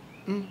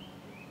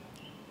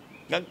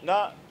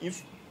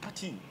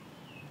kati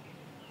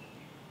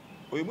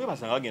oyo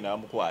mwebaza nga bagenda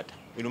bamukwata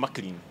eno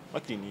Maclean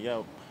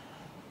ya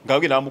nga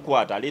bagenda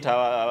bamukwata aleeta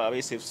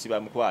aba-SFC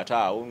bamukwata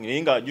awo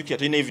naye nga jukira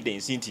talina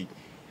evidence nti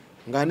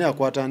ngani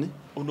akwatani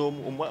ono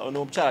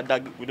omukyala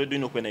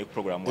dagina okuba naye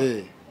program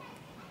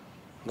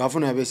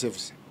ng'afuna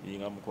aba-SFC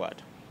nga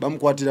bamukwata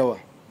bamukwatira wa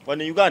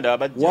wano Uganda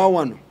abajja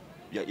wawano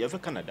yava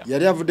Canada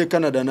yali avudde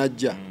Canada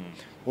najja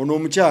ono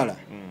omukyala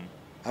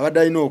abadde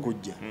alina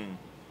okujja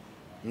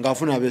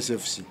ng'afuna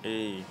aba-SFC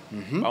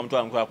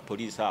bamutwala mukola ku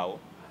poliisi awo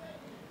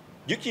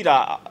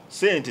jukira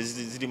sente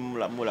ziri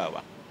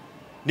mulaba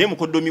ne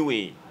mukoddomi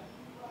we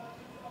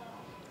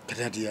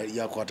kati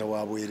yakwata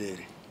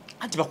wabwerere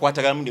anti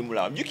bakwatagana mundi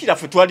mulaba jukira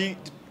ffe twali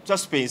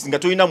suspense nga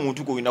tolina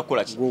muntu gw'olina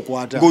kukola ki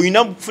ng'okwata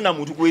ng'olina kufuna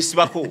muntu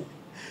gwesibako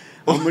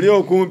omuli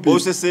okumpi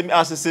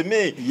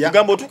aseseme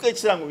kugamba otuuka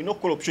ekiseera ng'olina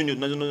okukola option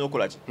yonna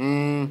okola ki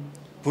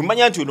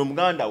bwemanya nti ono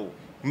muganda wo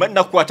mba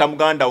nnakukwata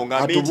muganda wo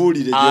ngambe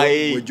atubuulire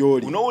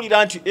gy'oli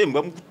unowulira nti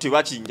bamukutte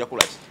bakinja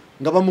kola ki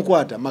nga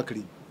bamukwata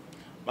Maclean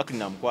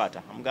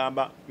amukwata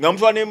amugamba nga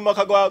mutwala ne mu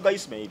maka ga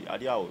Ismail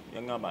ali awo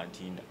yangamba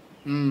ntinda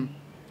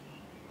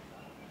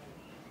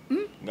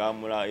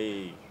ngamula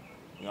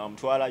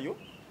ngamutwalayo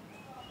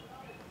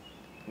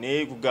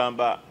naye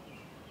kugamba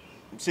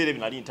mukiseera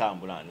ebyo nali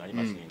ntambula nali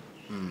masinde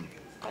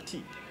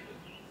kati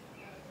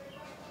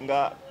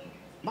nga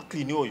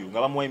Maclean oyo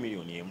nga bamuwa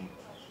miliyoni emu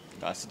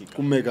ng'asirika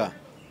kumeka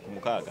ku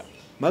 6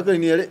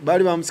 Maclean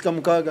baali bamusika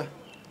 6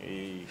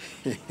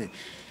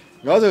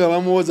 ngawaza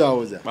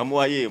bamuwozawoza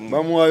bamuwayo emu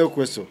bamuwayo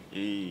kweso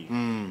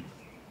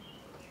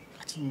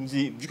kati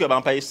nzi juka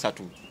bampaye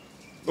 3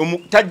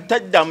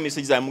 taddamu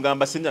message za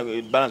mugamba senda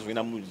balance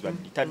wina mu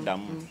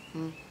taddamu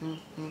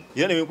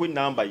yana ne ku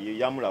namba ye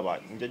yamulaba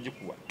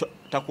njagikuwa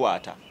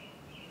takwata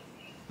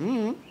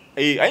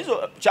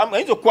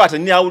ayinza okukwata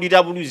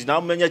niawulira buluzi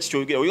namumanya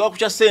kikyogera oyiwa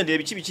kukya sente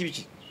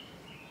biki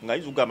nga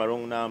ayinza okugamba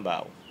wrong number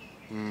awo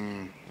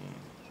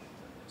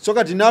so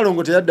kati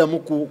Nalongo teyaddamu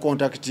ku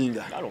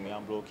contactinga Nalongo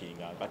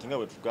yamblockinga kati nga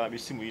bwe tugamba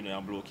essimu yino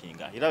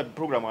yamblockinga era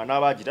program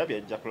anaabagirabye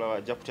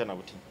ajja kutya na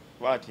buti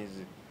bwati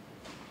nze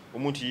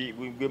omuntu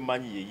gwe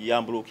mmanyi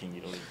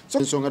yamblockingira so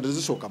ensonga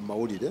tezisooka mu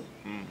mawulire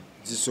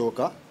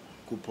zisooka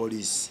ku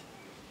poliisi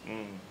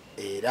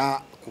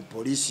era ku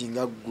poliisi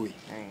nga ggwe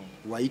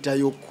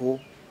wayitayoko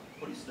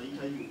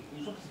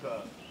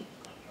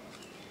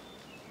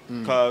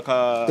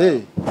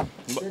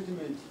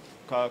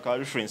ka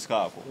reference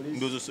kako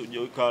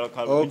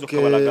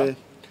okay.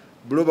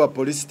 Global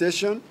Police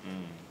Station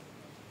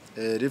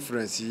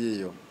reference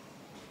yiyo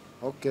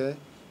okay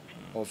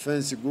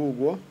offense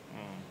Google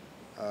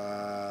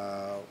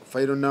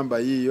file number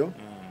yiyo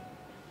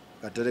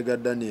Katerega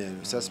Daniel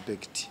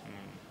suspect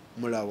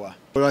mulawa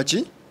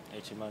lwaki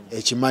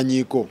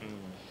ekimanyiko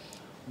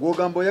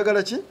gwogamba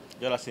oyagala ki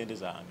yala sente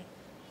zange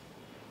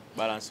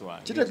balance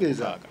wange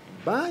kitegeeza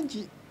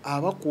bangi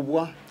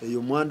abakubwa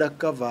eyo mwanda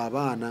cover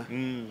abaana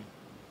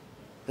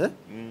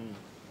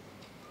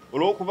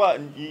olwokuba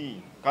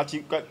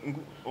kati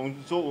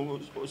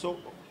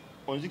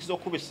onzikiza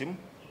okuba essimu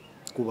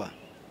kuba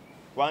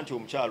wanti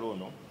omukyalo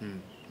ono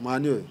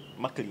mwani oyo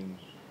Maclean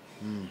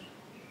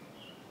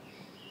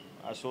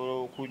asobola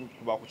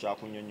okuba ku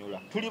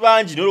kyakunnyonnyola tuli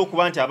bangi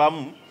n'olwokuba nti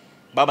abamu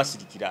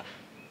babasirikira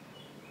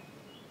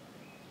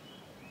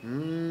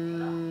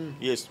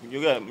yes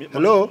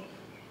hello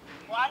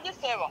wanji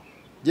sebo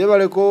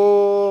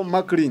jebaleko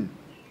Maclean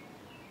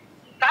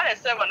kale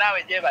sebo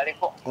nawe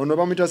jebaleko ono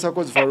bamita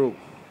Sakozi Farouk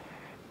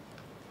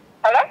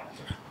hello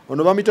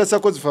ono bamita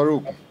Sakozi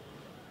Farouk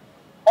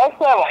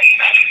sebo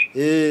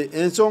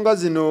ensonga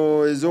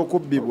zino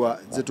ez'okubbibwa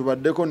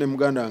zetubaddeko ne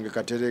muganda wange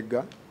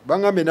Katerega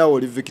bangambe nawe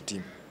oli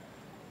victim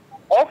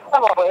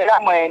sebo era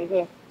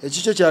mwendi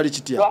ekikyo kyali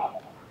kitya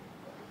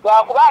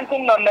lwakuba nti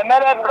nno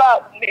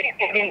nnemereddwa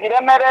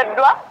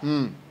nziremereddwa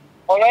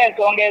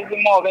olw'ensonga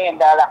ezimu oba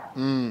endala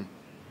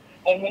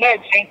emina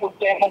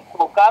ekinkuttemu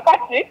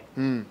kaakati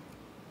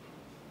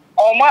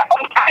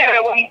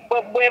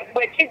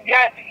bwe kijja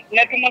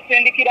ne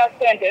tumusindikira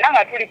ssente era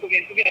nga tuli ku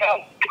bintu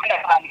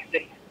biraangize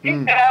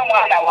kitera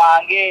mwana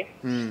wange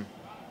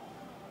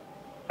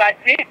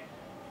kati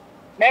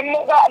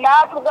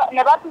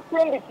ne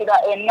batusindikira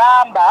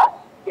ennamba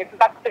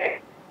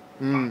getukate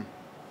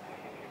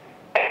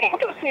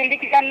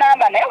tusindikira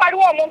namba naye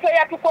waliwo omuntu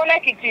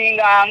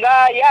eyatukonekitinga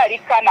nga ye ali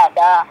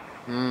Canada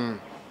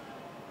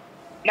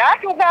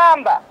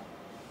n'atugamba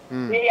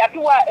ye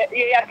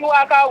yatuwa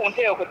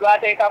akawunti eyo kwe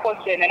twateekako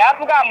ssente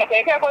n'atugamba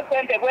muteekeko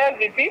ssente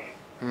bweziti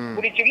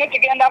buli kimu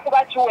kigenda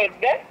kuba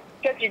kiwedde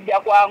kyo kijja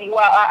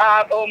kwanguwa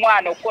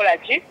omwana okukola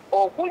ki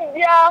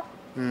okujja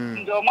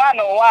nze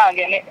omwana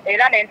owange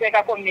era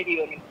nenteekako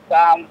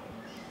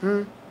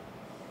 $7,000,000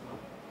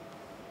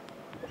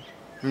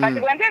 kati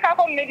bwe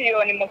nteekako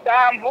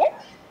 $7,000,000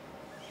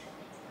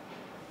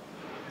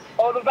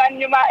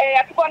 oluvannyuma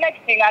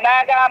eyatukonekitinga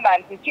n'agamba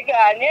nti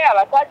kiganye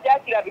abasajja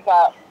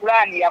kirabika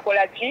pulaani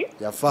yakola ki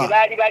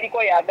baali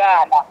baliko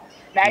yagaana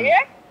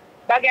naye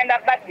bagenda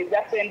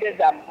baddiza ssente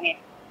zammwe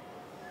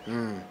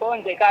so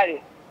nze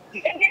kale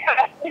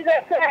ndize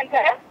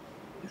ssente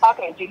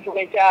mpaka ekintu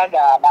bwe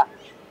kyagaana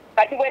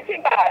kati bwe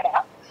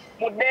kigaana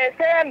mu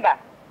Desemba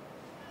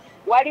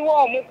waliwo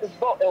omu ku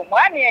bo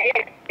omwami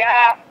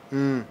eyejja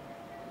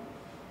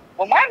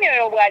omwami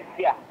oyo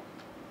bw'ajja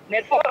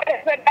ne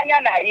twoleseganya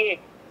naye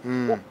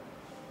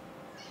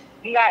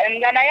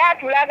nga naye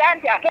atulaga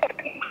nti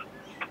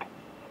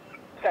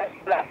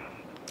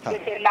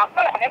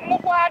nakola ne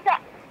mukwata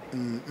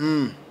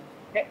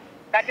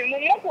kati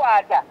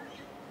mumukwata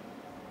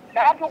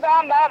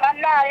n'atugamba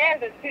bannaaye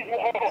nze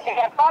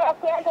yatwala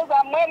ssente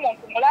zammwe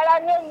muntu mulala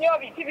nnyo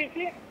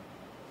biki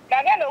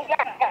nagenda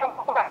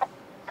okugamba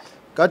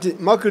kati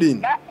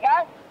Maclean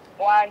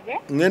wange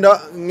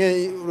ngenda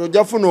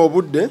ojafuna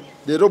obudde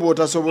leero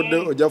bw'otasobodde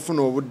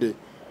ojafuna obudde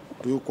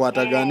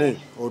tukwatagane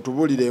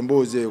otubulire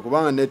emboozi eyo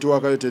kubanga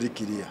netiwaaka yo teri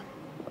kiriya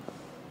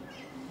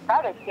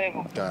kale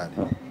sebo kale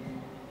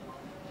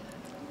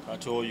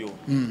kati oyo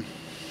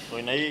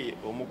naye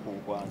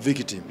omukubwa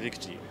victim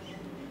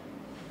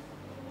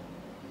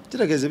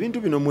kitegeeza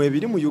ebintu bino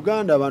mwebiri mu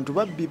Uganda abantu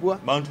babbibwa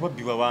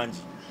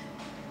bangi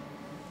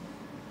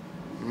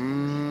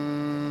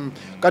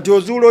kati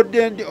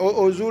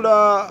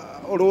ozuula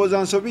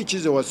olowooza nsobi ki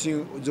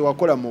ze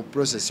wakola mu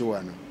process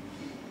wano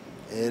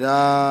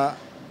era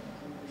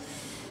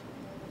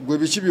gwe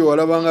biki bye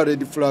walabanga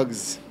red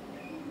flags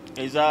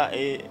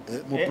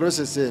mu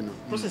process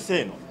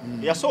eno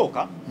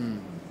yasooka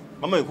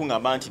mama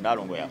yekungamba nti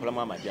Nalongo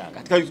yakolamu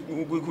amajanga kati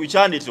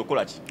kukyandetera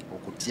okukola ki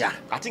okutya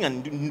ate nga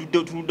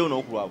tuluddewo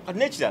n'okulwawo kati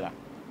n'ekirala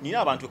nina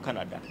abantu e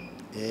Canada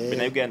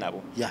benayogera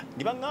nabo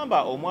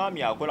nibaŋŋamba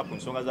omwami akola ku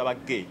nsonga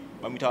z'abagge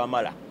bamuyita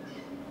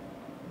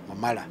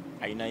Wamala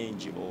alina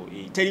NGO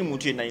teri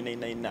muntu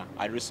yenna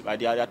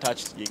ali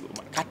attached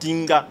kati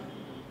nga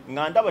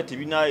nga ndaba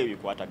tebinayo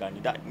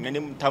bikwataganira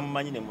ngene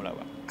tamumanyi ne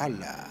mulaba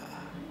alla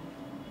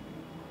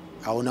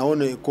awo nawo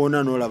ne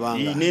koona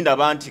n'olabanga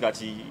nendaba nti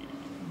kati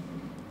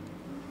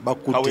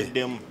bakutte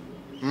kaweddemu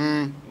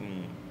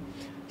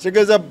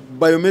kitegeeza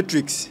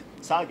biometrics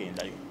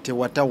saagendayo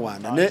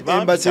tewatawaana ne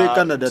embassy y'e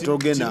Canada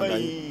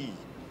togendangayo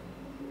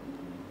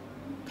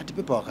kati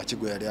pepa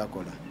wakakigwe yali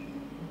akola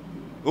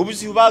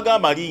obuzibu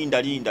bagamba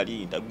linda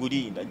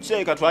gulinda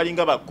kyeka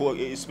twalinga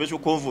special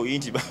convoy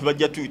nti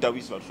bajja tuyita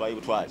bwisi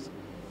batwazi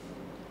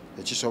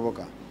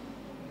ekisoboka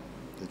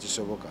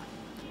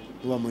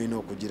muba mulina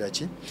okugira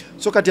ki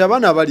so kati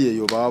abaana abali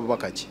eyo baba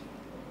bakaki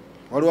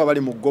waliwo abali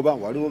mu ggoba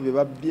waliwo be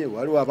babbye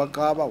waliwo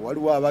abakaaba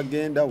waliwo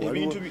abagenda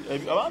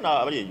abaana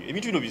abali eyo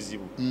ebintu bino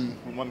bizibu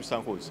mwami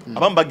Sankozi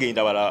abamu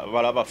bagenda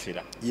bala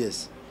bafera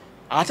yes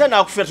ate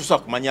naakufera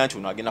tosobola kumanya nti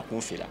ono agenda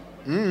kunfera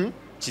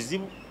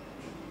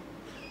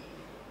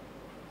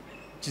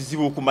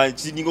kizibu okumanya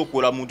kiringa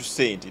okukola muntu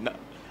sente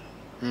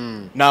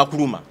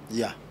n'akuluma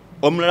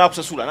omulala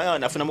akusasula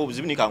nafunamu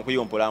obuzibu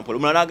nikankuyo mpola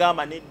omulala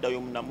n'agamba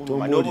neddayo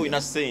munamuluma n'oba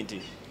olina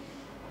sente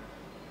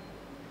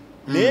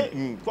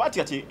kwati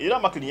kati era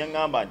makini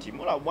yaŋŋamba nti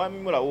mwami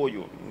mulawo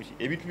oyo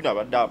ebintu bino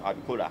abadde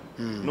abikola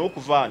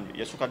n'okuva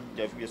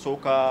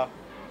yasooka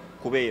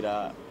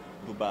kubeera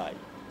Dubai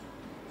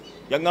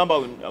yaŋŋamba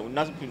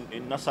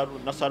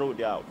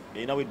nasarodi awo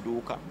erinawo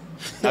edduuka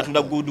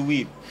natunda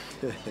goodwill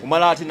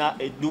omala ate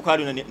edduuka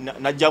lyo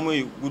najjamu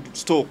good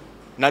stock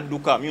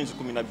nadduka myezi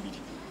 12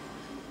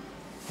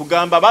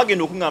 kugamba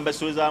bagenda okuŋŋamba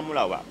esolo za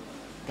mulawa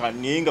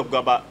naye nga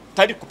kugamba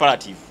tali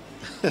cooperative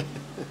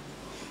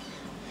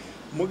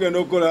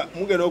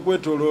mugenda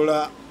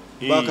okwetoloola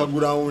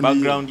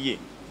background ye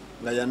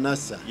nga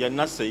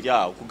yanassa eri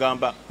awo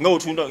kugamba nga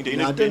otunda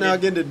ate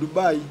n'agenda e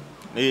Dubai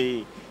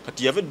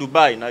kati yava e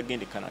Dubai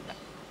n'agenda e Canada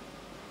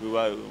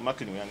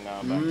makini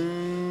yaŋŋamba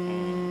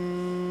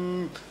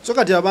so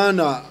kati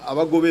abaana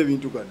abagoba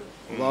ebintu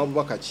gano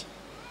bakaki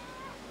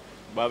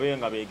babe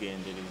nga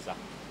begendereza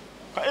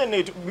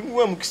kale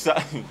bimuwe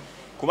mukisa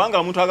kubanga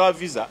omuntu agaba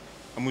visa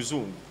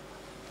omuzungu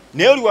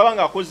naye oli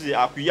wabanga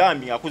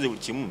akuyambi akoze buli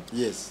kimu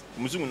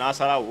omuzungu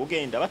n'asalawo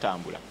ogenda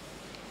batambula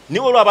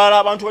naye olwo abalala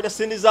abantu balya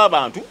sente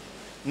z'abantu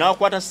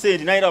n'akwata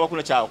sente naye era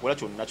bakuna kyakola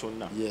kyonna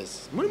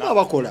mulimu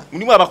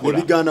abakola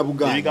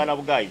ebigaana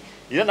bugayi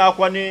era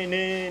n'akuwa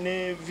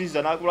ne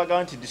visa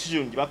n'akulaga nti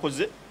decision gye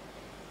bakoze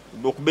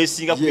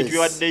okubeesinga ku bintu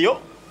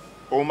byebaddeyo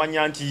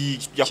omanya nti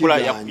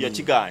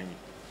yakiganye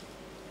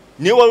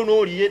naye waliwo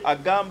n'oli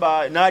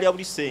agamba n'alya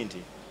buli sente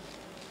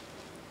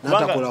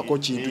n'atakolako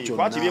kintu kyonna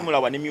kwati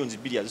byemulabwa ne millions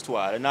 2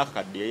 azitwala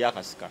n'akakadde yali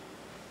akasika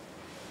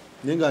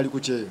naye ng'ali ku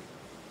kyeyo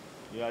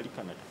yali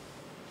Canada.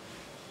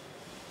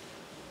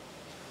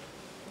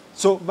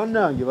 So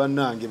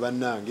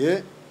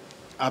bannange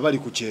abali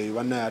ku kyeyo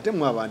bannange ate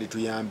mwabandi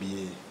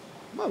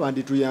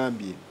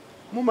tuyambye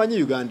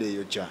mumanyi Uganda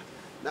eyo kya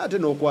nate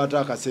n'okwata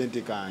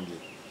akasente kange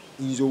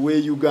nzo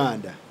we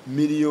Uganda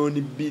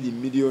milioni 2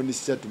 milioni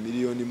 3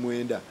 milioni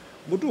 9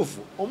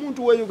 mutufu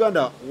omuntu we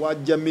Uganda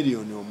wajja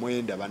milioni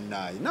 9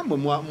 bannaye namwe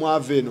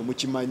mwave eno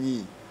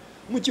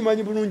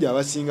mukimanyi bulungi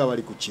abasinga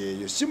bali ku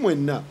kyeyo si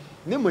mwenna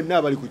ne mwenna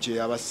abali ku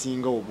kyeyo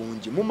abasinga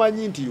obungi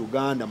mumanyi nti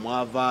Uganda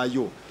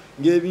mwavaayo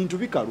ng'ebintu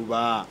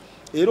bikaluba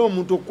era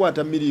omuntu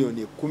okukwata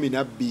milioni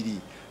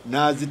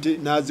 12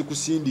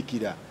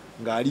 nazikusindikira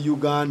ng'ali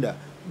Uganda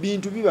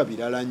bintu biba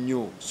birala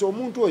nnyo so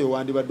omuntu oyo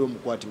wandibadde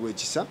omukwatibwa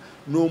ekisa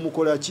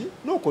n'omukola ki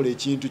n'okola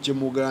ekintu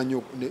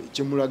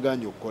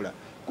kyemulaganya okukola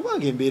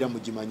kubanga embeera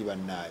mugimanyi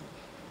bannaye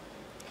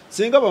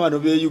singa bano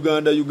be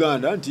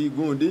Uganda nti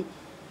gundi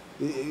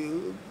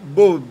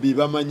bo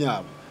bibamanya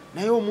abo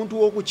naye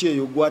omuntu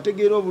w'okukyeyo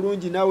gwategeera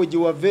obulungi naawe gye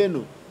wava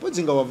eno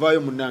pozi nga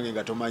wavaayo munnange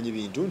nga tomanyi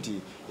bintu nti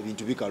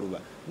ebintu bikaluba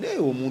naye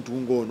omuntu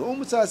ng'ono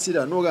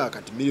omusaasira n'ogaa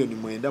kati milioni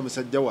 9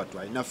 musajja wattu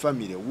alina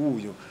famire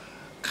wuuyo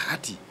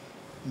kati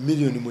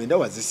milioni 9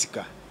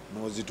 wazisika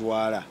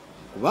n'ozitwala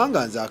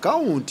kubanga nze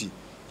akawunti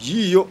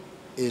yiyo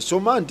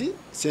esoma nti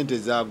sente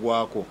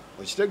zagwako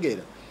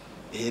okitegeera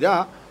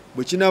era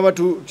bwe kinaaba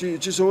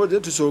kisobodde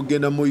tusobola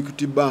okugenda mu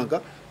Equity Bank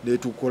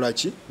netukola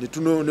ki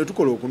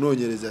netukola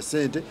okunoonyereza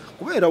sente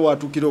kuba era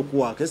watuukira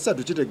okuwaaka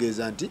esatu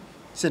kitegeeza nti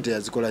sente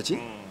yazikola ki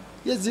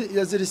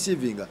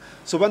yazirecevinga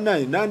so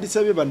bannaye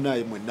nandisabye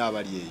bannaye mwenna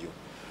abali eyo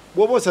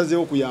bw'oba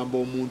osazeewo okuyamba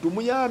omuntu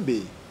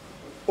muyambe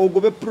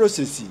ogobe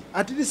processi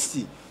at least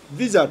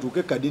visa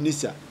atuuke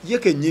kadinisa ye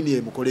kennyini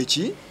emukole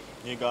ki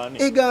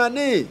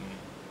egaane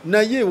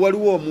naye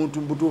waliwo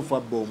omuntu mbutuufu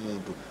abba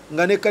omuntu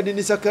nga ne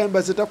kadinisa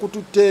kembase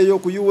takututteeyo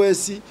ku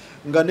US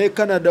nga ne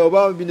Canada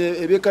oba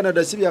ebye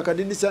Canada si bya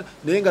kadinisa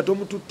naye nga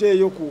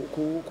tomututteeyo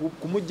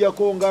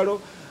kumujjako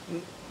ngalo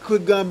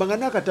kwegamba nga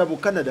n'akatabo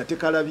Canada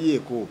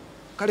tekalabyeko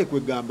kale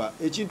kwegamba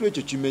ekintu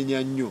ekyo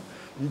kimenya nnyo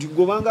nti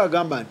gobanga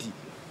agamba nti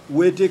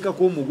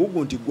weeteekako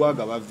omugugu nti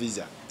gwagaba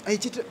visa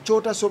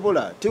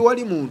kyotasobola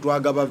tewali muntu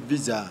agaba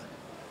visa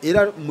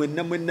era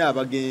mwenna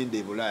abagenda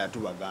e Bulaaya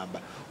tubagamba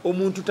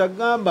omuntu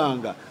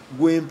tagambanga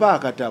gwempa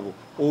akatabo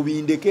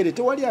obindekere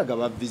tewali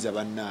agaba visa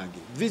bannange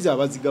visa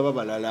abazigaba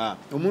balala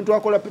omuntu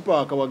akola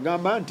paperwork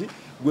wagamba nti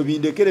gwe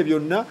bindekere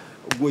byonna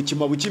gwe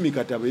kima bukimi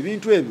katabo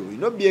ebintu ebyo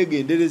olina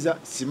byegendereza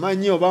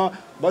simanyi oba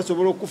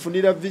basobola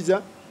okufunira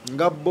visa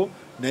ngabbo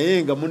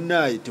naye nga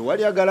munnaye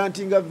tewali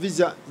agalanti nga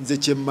visa nze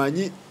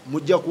kyemmanyi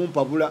mujja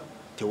kumpabula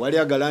tewali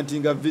agalanti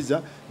nga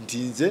visa nti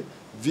nze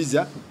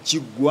visa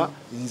kiggwa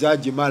nze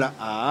agimala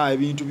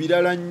ebintu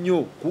birala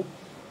nnyo ku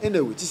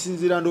anyway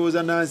kisinzira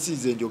ndowooza nansi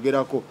ze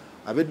njogerako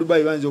ab'e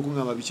Dubai bayinza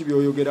okuŋŋamba biki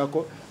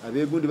byoyogerako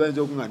ab'egundi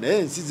bayinza okuŋŋamba naye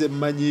ensi ze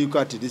mmanyiiko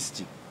at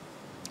least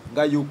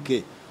nga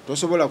UK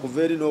tosobola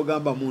kuva eri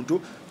n'ogamba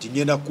muntu nti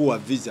ngenda kuwa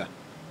visa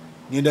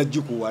ngenda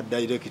gikuwa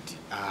direct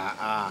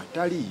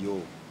taliyo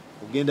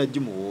ogenda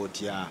gimuwa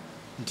otya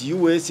nti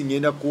US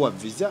ngenda kuwa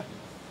visa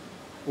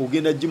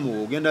ogenda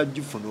gimuwa ogenda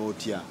gifuna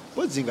otya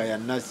pozi nga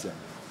yannassa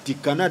ti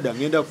Canada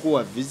ngenda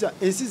kuwa visa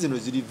ensi zino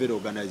ziri very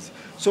organized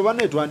so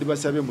banaye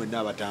twandibasabye mwenna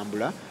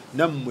abatambula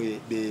nammwe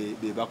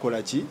be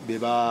bakola ki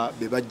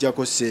be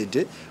bajjako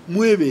ssente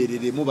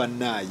mwebeereremu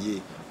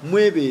bannaaye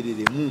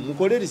mwebeereremu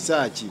mukole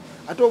research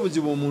ate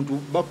obuzibu omuntu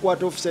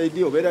bakwata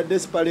offside obeera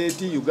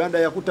desperate Uganda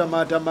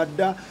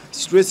yakutamaatamadda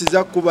stress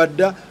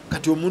zakubadda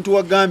kati omuntu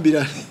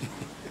wagambira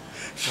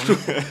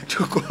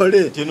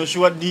tukole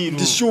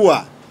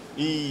tishua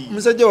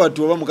musajja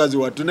wattu oba mukazi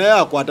wattu naye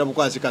akwata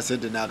bukwasi ka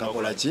ssente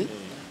n'akakola ki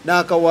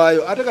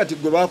n'akawaayo ate kati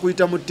gwe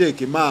bakuyita mu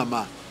tteeke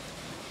maama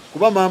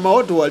kuba maama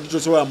wo tewali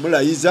tosobola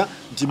mulayiza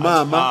nti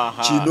maama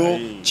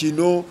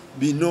kino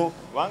bino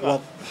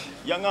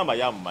yaŋŋamba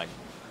yamumanyi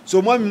so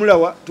omwami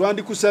mulawa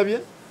twandikusabye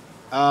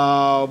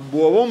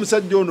bw'oba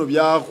omusajja ono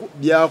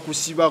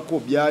byakusibako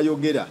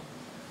byayogera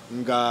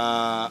nga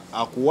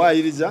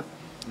akuwaayiriza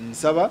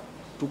nsaba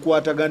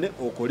tukwatagane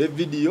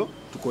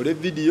tukole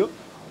vidiyo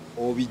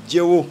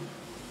obijjewo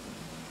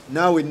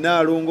naawe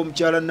Naalongo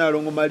mukyala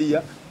Naalongo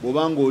Maria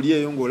bw'obanga oli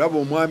eyo ng'olaba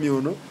omwami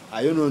ono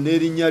ayonoona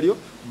erinnya lyo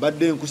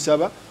mbadde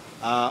nkusaba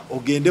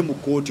ogende mu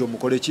kooti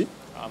omukole ki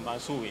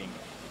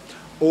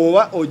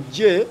oba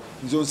ojje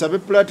nze onsabe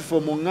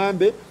platform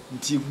oŋŋambe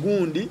nti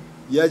gundi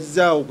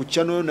yazaawo ku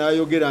channel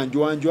n'ayogera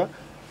njwanjwa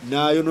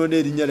n'ayonoona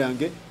erinnya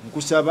lyange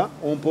nkusaba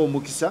ompa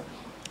omukisa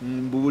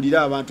mbuulire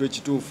abantu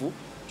ekituufu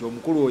nti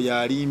omukulu oyo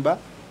alimba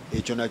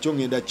ekyo nakyo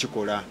ngenda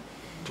kikola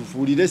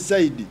tufuulire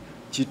side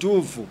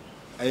kituufu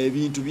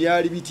ebintu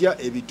byali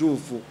bitya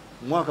ebituufu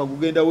mwaka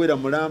gugenda wera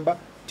mulamba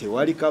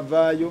tewali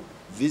kavaayo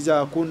visa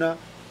hakuna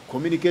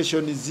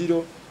communication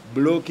zero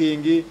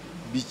blocking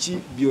biki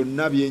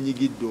byonna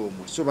byenyigidde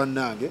omwo so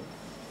bannange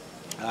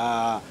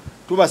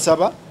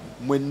tubasaba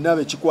mwenna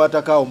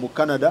bekikwatako mu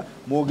Canada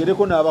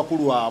mwogereko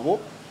n'abakulu abo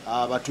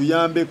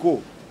batuyambeko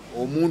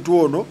omuntu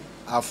ono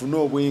afune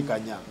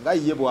obwenkanya nga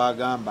ye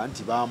bwagamba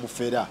nti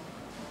bamufera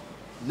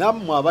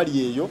nammwe abali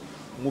eyo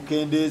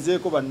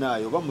mukendeezeeko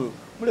bannaayo oba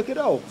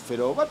mulekerawo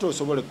okufera oba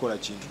tosobola kukola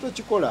kintu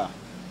tokikola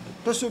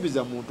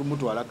tosuubiza muntu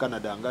mutwala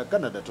Canada nga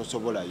Canada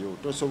tosobolayo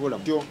tosobola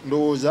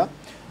ndowooza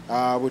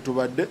bwe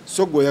tubadde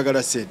so gwe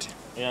oyagala ssente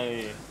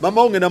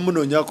mama wongenda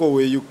munoonyako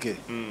owe UK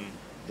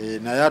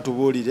naye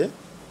atubuulire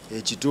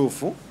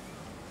ekituufu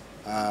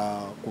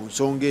ku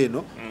nsonga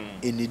eno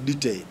in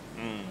detail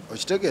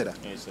okitegeera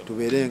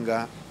tubeere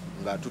nga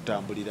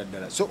tutambulira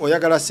ddala so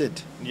oyagala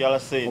ssente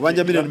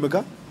obanja milioni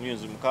meka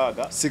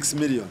 6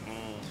 million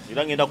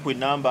era ngenda ku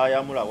namba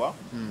ya mulawa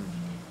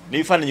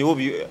n'ibifaananyi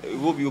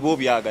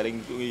bobyagala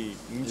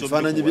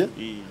ebifaananyi bye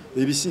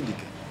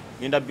ebisindike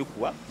ngenda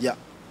bikuwa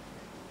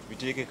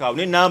biteekekaawo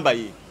n'enamba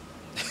ye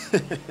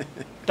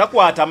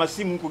takwata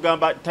amasimu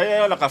kugamba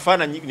tayala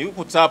kafaananyi ne ku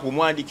WhatsApp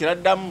omwandikira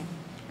ddamu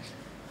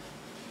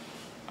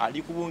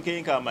ali ku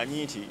bunkenke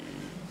amanyi nti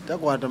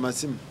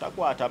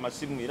takwata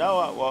amasimu era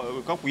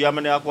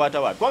kakuyamba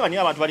neakwata watu kubanga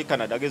niyo abantu bali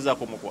Canada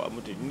agezaako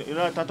muti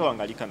era tata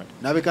wange ali Canada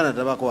n'abe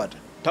Canada bakwata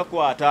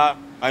takwata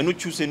alina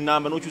okukyusa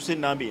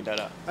ennamba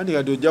endala andi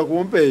kati ojja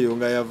kumpa eyo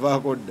nga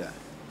yavaako dda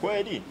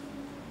kweri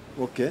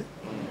okay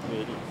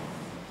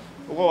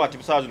oba wati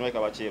busaazi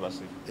noyeka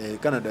bakyebase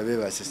Canada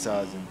beebase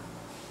essaawa zino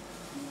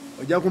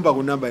ojja kumpa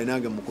ku namba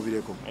enange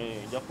mukubireko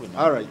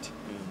alright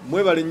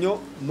mwebale nnyo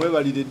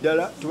mwebalire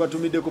ddala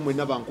tubatumiddeko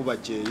mwenna bankuba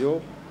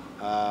kyeyo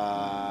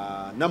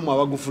nammwe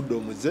abagufudde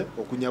omuze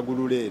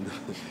okunyagulula eno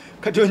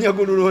kati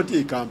onyagulula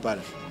oti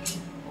Kampala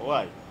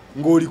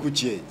ng'oli ku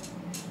kyeyo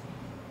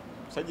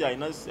sajja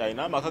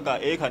alina amaka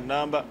ga eka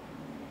namba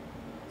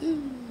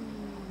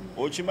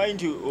okimanyi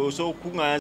nti osobola okuŋŋaanya